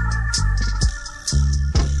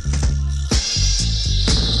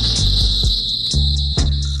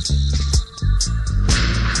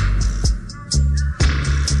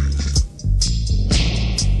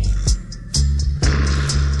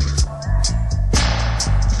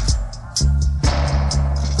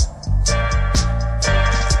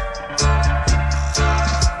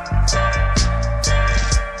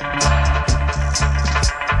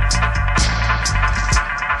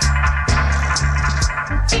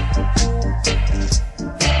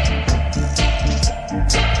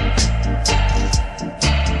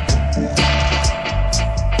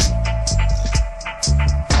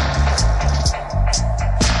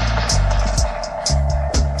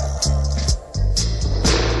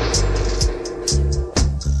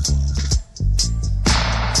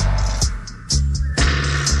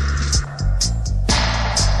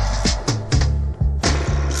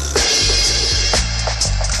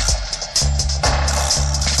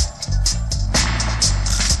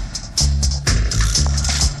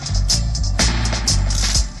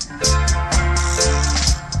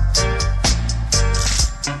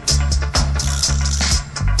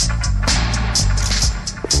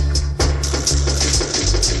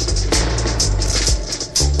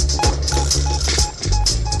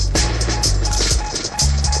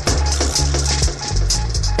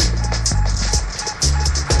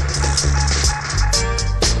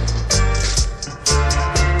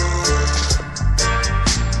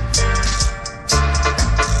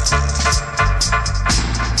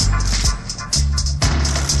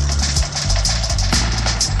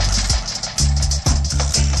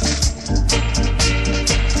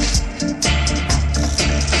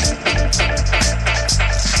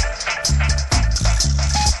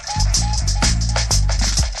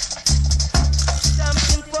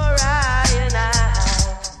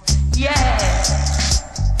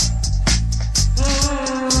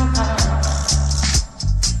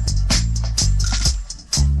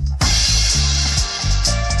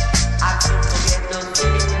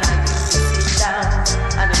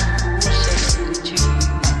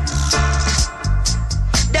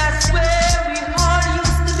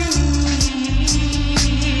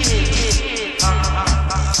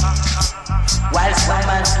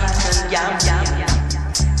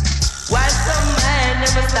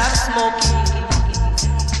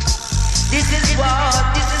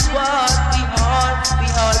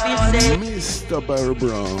 Mr. Barry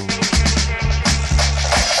Brown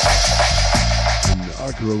and the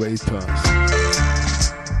Aggravators.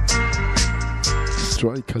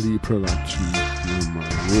 Strike Ali production. Oh my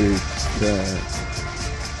wicked.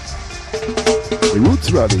 The Roots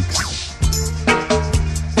Radix.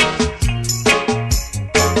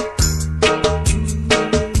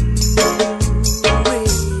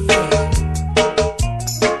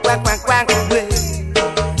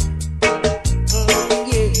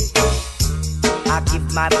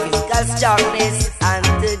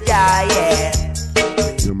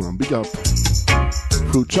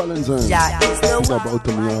 Fruit Challenge and big up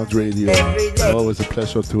Outta Radio. Always a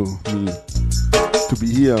pleasure to me to be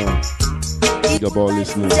here. Big up all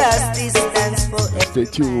listeners. Stay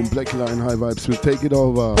tuned, Black Line High Vibes will take it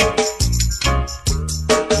over.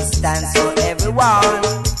 It stands for everyone.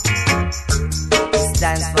 It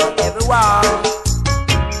stands for everyone.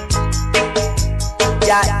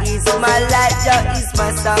 Jah is my light, Jah is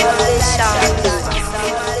my salvation.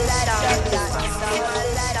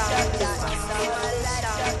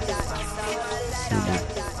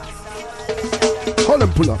 Hold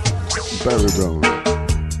and pull up, Barry Brown.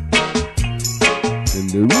 And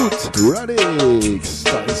the Roots Radix.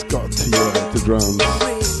 Styles Scott here at the drums.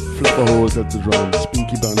 Flapper Holes at the drums.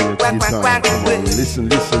 Pinky Bunny at the guitar. Come on, listen,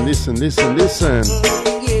 listen, listen, listen, listen.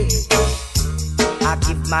 I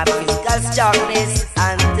give my physical strongness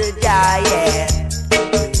unto Jah, yeah.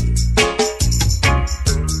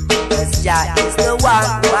 'Cause Jah is the one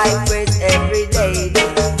who I praise every day.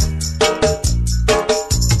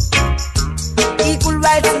 Equal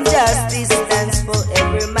rights and justice stands for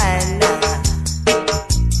every man.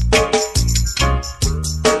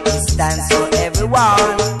 It stands for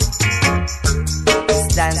everyone.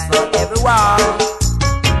 It stands for everyone.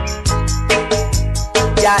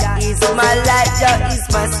 Jah is my light, Jah is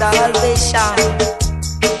my salvation.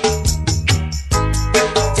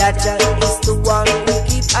 Jah is the one who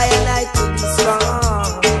keep I and I to be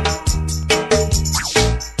strong.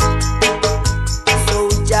 So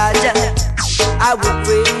Jah, I will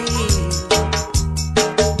pray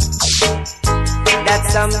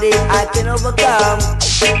someday I can overcome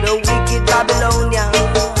the wicked Babylonian.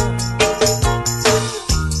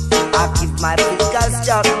 I give my physical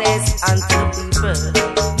sharpness unto the people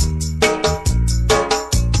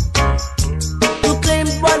to claim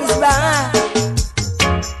what is right,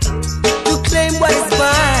 to claim what is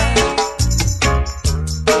mine.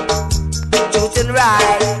 Truth and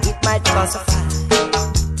right, it might cost a fight.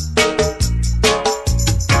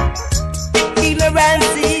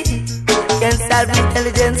 Ignorance can solve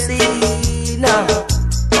intelligence, no.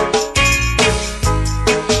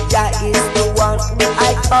 Jah is the one who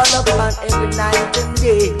I call upon every night and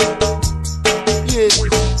day. Yeah.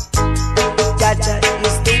 Jah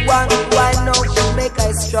is the one who I know to make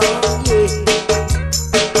us strong. Yeah.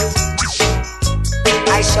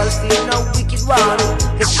 I shall feel no wicked one,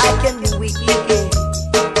 'cause I can be wicked. Yeah.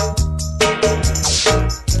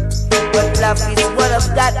 But love is what I've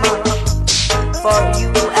got, mama, for you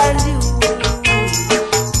and you.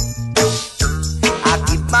 I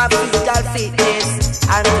give my physical fitness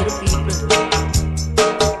unto the people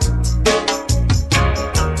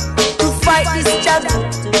to fight this struggle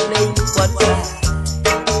to make what's right.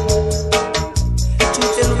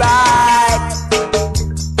 Truth and right,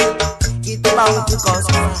 it's bound to cause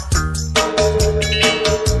a fight.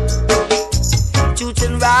 Truth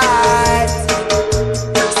and right,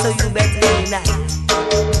 so you better unite.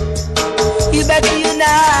 You better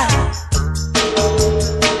unite.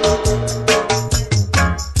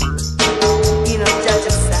 You know, judge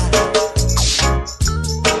us out.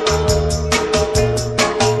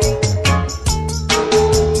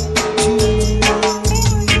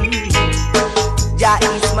 Jah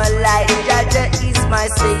is my light, Jah is my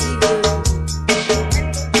savior.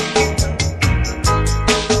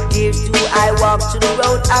 Here too I walk to the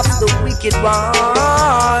road of the wicked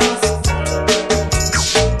ones.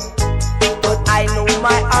 I know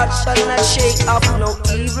my heart shall not shake off no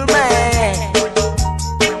evil man.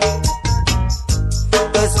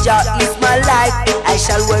 'Cause Jah is my light, I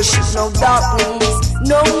shall worship no darkness.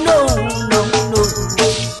 No, no, no, no.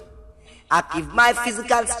 I give my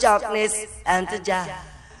physical sharpness unto Jah.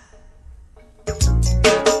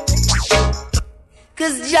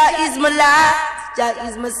 'Cause Jah is my light, Jah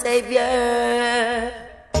is my savior.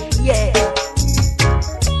 Yeah.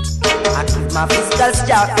 I give my physical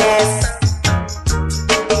sharpness,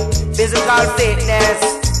 physical fitness,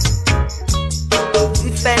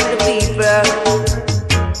 defend the people,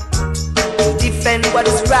 defend what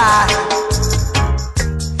is right.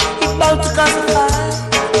 It's bound to cause a fight.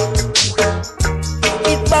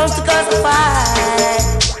 It's bound to cause a fight.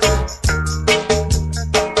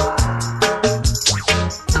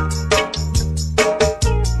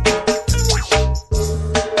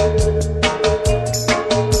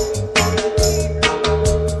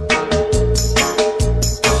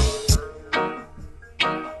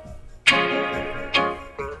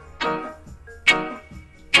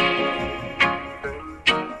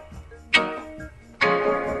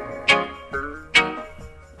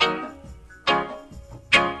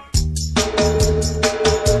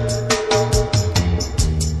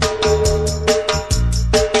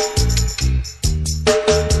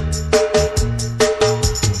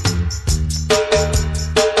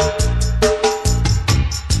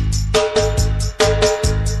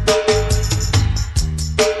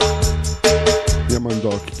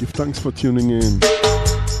 Thanks for tuning in.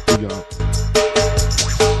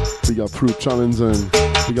 Big up Fruit Challenge and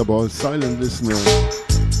big up all silent listeners.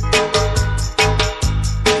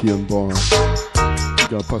 Here on board.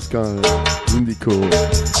 Big up Pascal, Indico,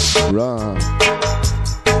 Ra,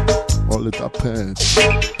 all the top heads.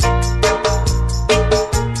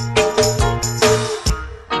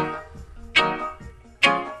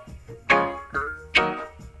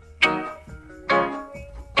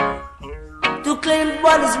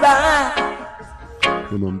 What is right?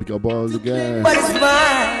 Come on, big up all the guys. What is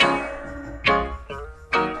right?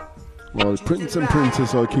 All prince and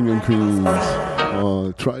princess, all king and queens,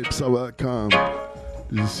 all tribes are welcome.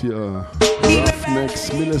 This is your Ruffneck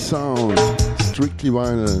Smille sound, strictly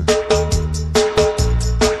vinyl.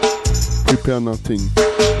 Prepare nothing.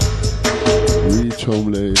 Reach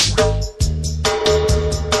home late.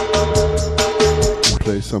 And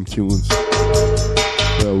play some tunes.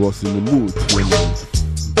 I was in the mood.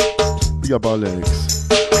 Big up Alex.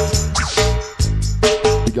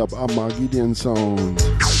 Big up Armageddon sound.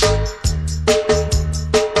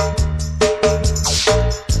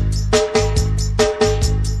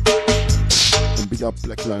 And big up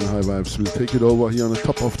Blackline High Vibes. We'll take it over here on the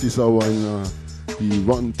top of this hour in the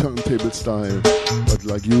one turntable style. But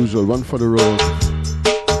like usual, one for the road.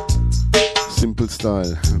 Simple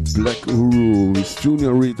style. Black Uru with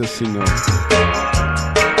Junior Rita singer.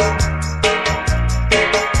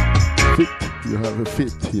 Fit, you have a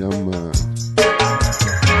fit, yeah man.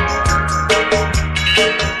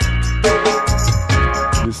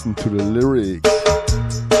 Listen to the lyrics.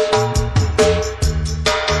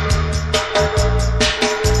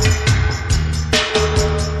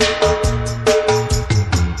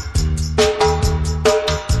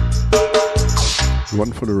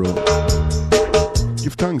 One for the road.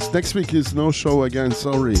 Give thanks. Next week is no show again,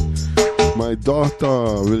 sorry. My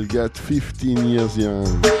daughter will get 15 years young.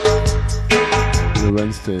 On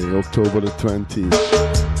Wednesday, October the 20th.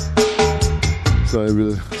 So I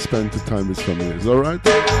will spend the time with family. Is alright?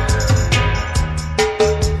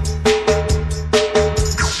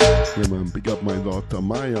 Yeah man, big up my daughter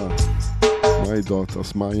Maya. My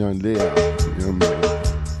daughters Maya and Leah. Yeah man.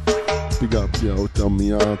 Big up the Outta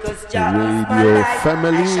radio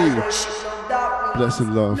family. Blessed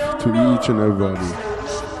love to each and everybody.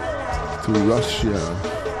 To Russia,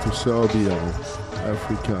 to Serbia,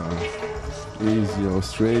 Africa, Asia,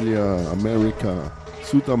 Australia, America,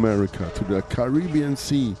 South America, to the Caribbean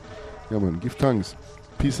Sea. Yeah man, give thanks.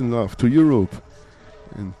 Peace and love to Europe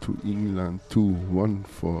and to England too. One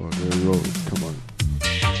for the road. Come on.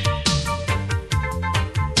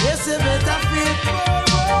 Yes, you better feel,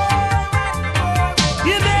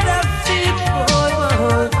 you better feel,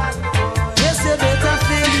 yes, you better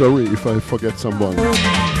feel. Sorry if I forget someone.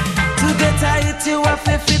 To get tight, you have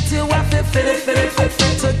to fit, you have to fit it.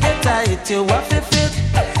 To get tight, you have to fit it.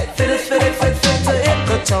 To hit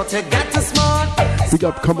the chart, you got to smart. Big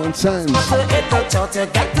up common sense. To hit the chart, you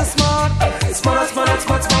got to smart. Smart.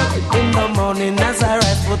 In the morning as I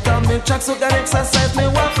rise, put on me tracks, so got exercise. Me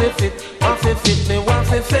want to fit, me want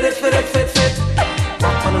to fit it.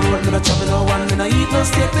 Walk on the road, me no chop, no one, me no eat no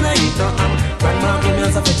steak, me no eat no ham. Grandma give me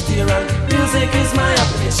as a vegetarian. Music is my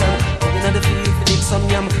occupation. Inna the field, pick some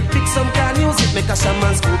yam, pick some can music, make a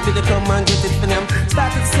shaman scoop in the come and get it for them.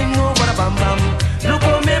 Started sing over the bam bam. Look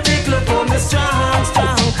how me big, look how me strong.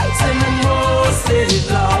 Say me more, say it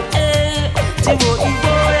loud. Hey, Timothy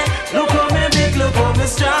boy, look how me big, look how me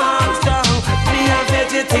strong. Me a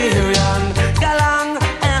vegetarian, galang,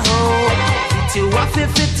 you have to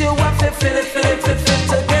fit, you have to fit it.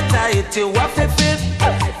 To get tight, you have to fit it.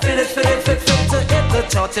 To hit the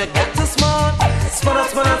chart, you got to smart. Smart.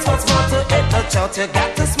 To hit the chart, you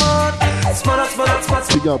got to smart. Smart.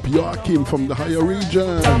 Big up Joachim from the higher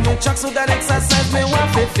region. Tell me trucks who got exercise, me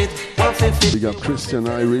want to fit. Big up Christian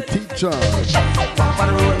Irie teacher. Walk on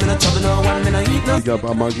the road, me no trouble, no one, me no eat no. Big up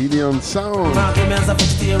Amaginian sound. Give me as a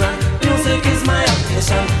vegetarian. Music is my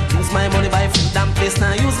occupation. Use my money buy food and place.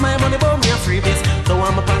 Now use my money buy me a freebies. Don't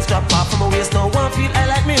want my pants drop off from my waist. No one feel I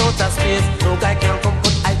like me out of space. No guy can come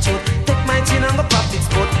put I choke. Take my chin and go practice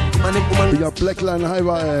sport. Big up Blackline High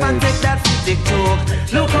Vibes. And take that big joke.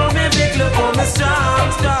 Look how me big, look how me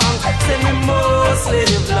strong. Say me mostly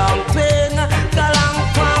live long pain. Galang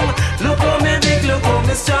pam. Look how me big, look how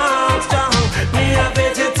me strong. Me a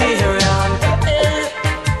vegetarian.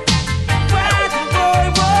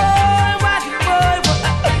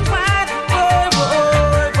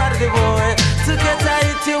 To get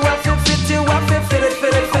tight, you have to fit.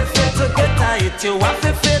 To get tight, you have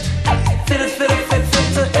to fit.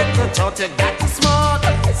 To hit the chart, you got to smart.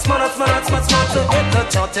 Smart. To hit the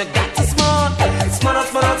chart, you got to smart. Smart.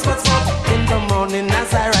 In the morning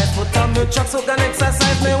as I rise, put on my truck so can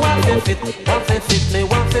exercise. Me want to fit. Me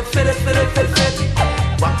want to fit it.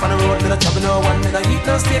 Walk on the road, me no chop, no one, me no eat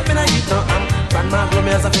no steak, me no eat no ham. Grandma grow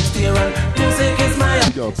me as a vegetarian. Music is my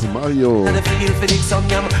Big up Mario. And if you feel pick some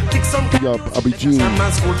yam, pick some. Big up Abidjan.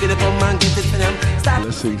 Man school get it come and get it for them.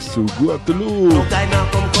 Blessings to Guadeloupe. No guy now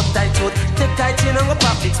come cut tight throat. Take tight chain and go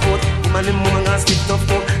public sport. Woman and woman and stick no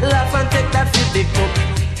foot. Laugh and take that fit big too.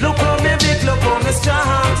 Look how me big, look how me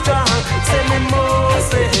strong. Say me more,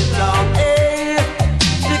 say it long. Hey,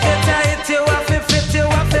 to get tight, you have to fit.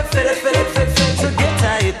 To get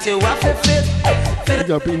tight, you have to fit. Big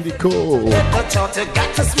up Indico. Hit the chart, you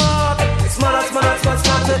got to smart. Smart.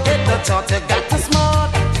 To hit the chart, you got to smart.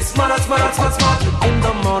 Smart. In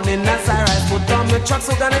the morning as I rise, put on my truck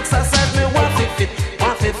so can exercise. Me want to fit.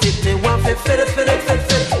 Me want to fit it.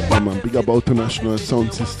 Yeah, man, big up Outta National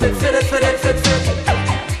Sound System.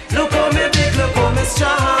 Look how me big, look how me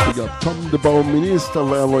strong. Big up Tom the Bau Minister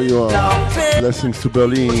wherever you are. Blessings to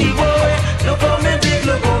Berlin. Look how me big,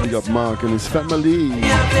 look how me. Big up Mark and his family.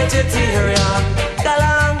 Me a vegetarian,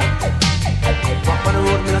 galang. Walk on the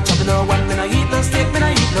road, me no chop, no one, me no eat no steak, me no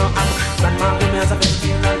eat no ham. Grandma give me as a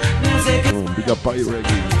vegetarian. Music is big up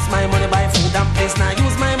Reggae. use my money buy food and place. Now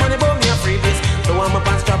use my money buy me a freebies. Don't want my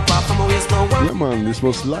pants drop off from my waist. Yeah, man, this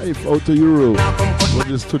was live Outta Euro. What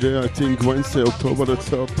is today? I think Wednesday, October the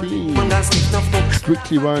 13th.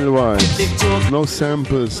 Strictly vinyl vibes. No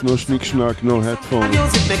samples, no schnick schnack, no headphones.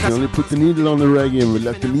 We only put the needle on the reggae and we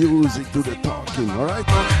let the music do the talking, alright?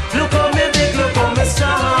 Look how me big, look how me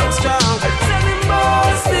strong, strong. Tell me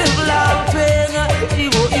more, still laughing.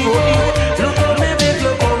 Look how me big,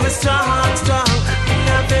 look how me strong, strong. Me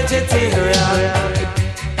a vegetarian.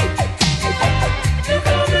 Look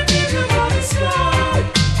how me big, look how me strong.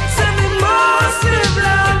 Tell me more, still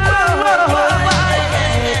laughing.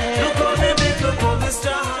 Look how me big, look how me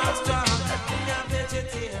strong, strong. Me a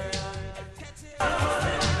vegetarian.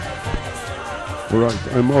 Alright,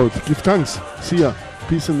 I'm out. Give thanks. See ya.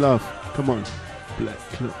 Peace and love. Come on. Black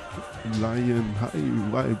Lion High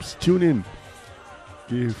Vibes. Tune in.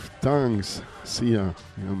 Give thanks. See ya.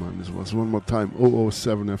 Yeah, man. This was one more time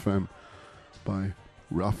 007 FM by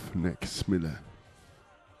Ruffneck Smille.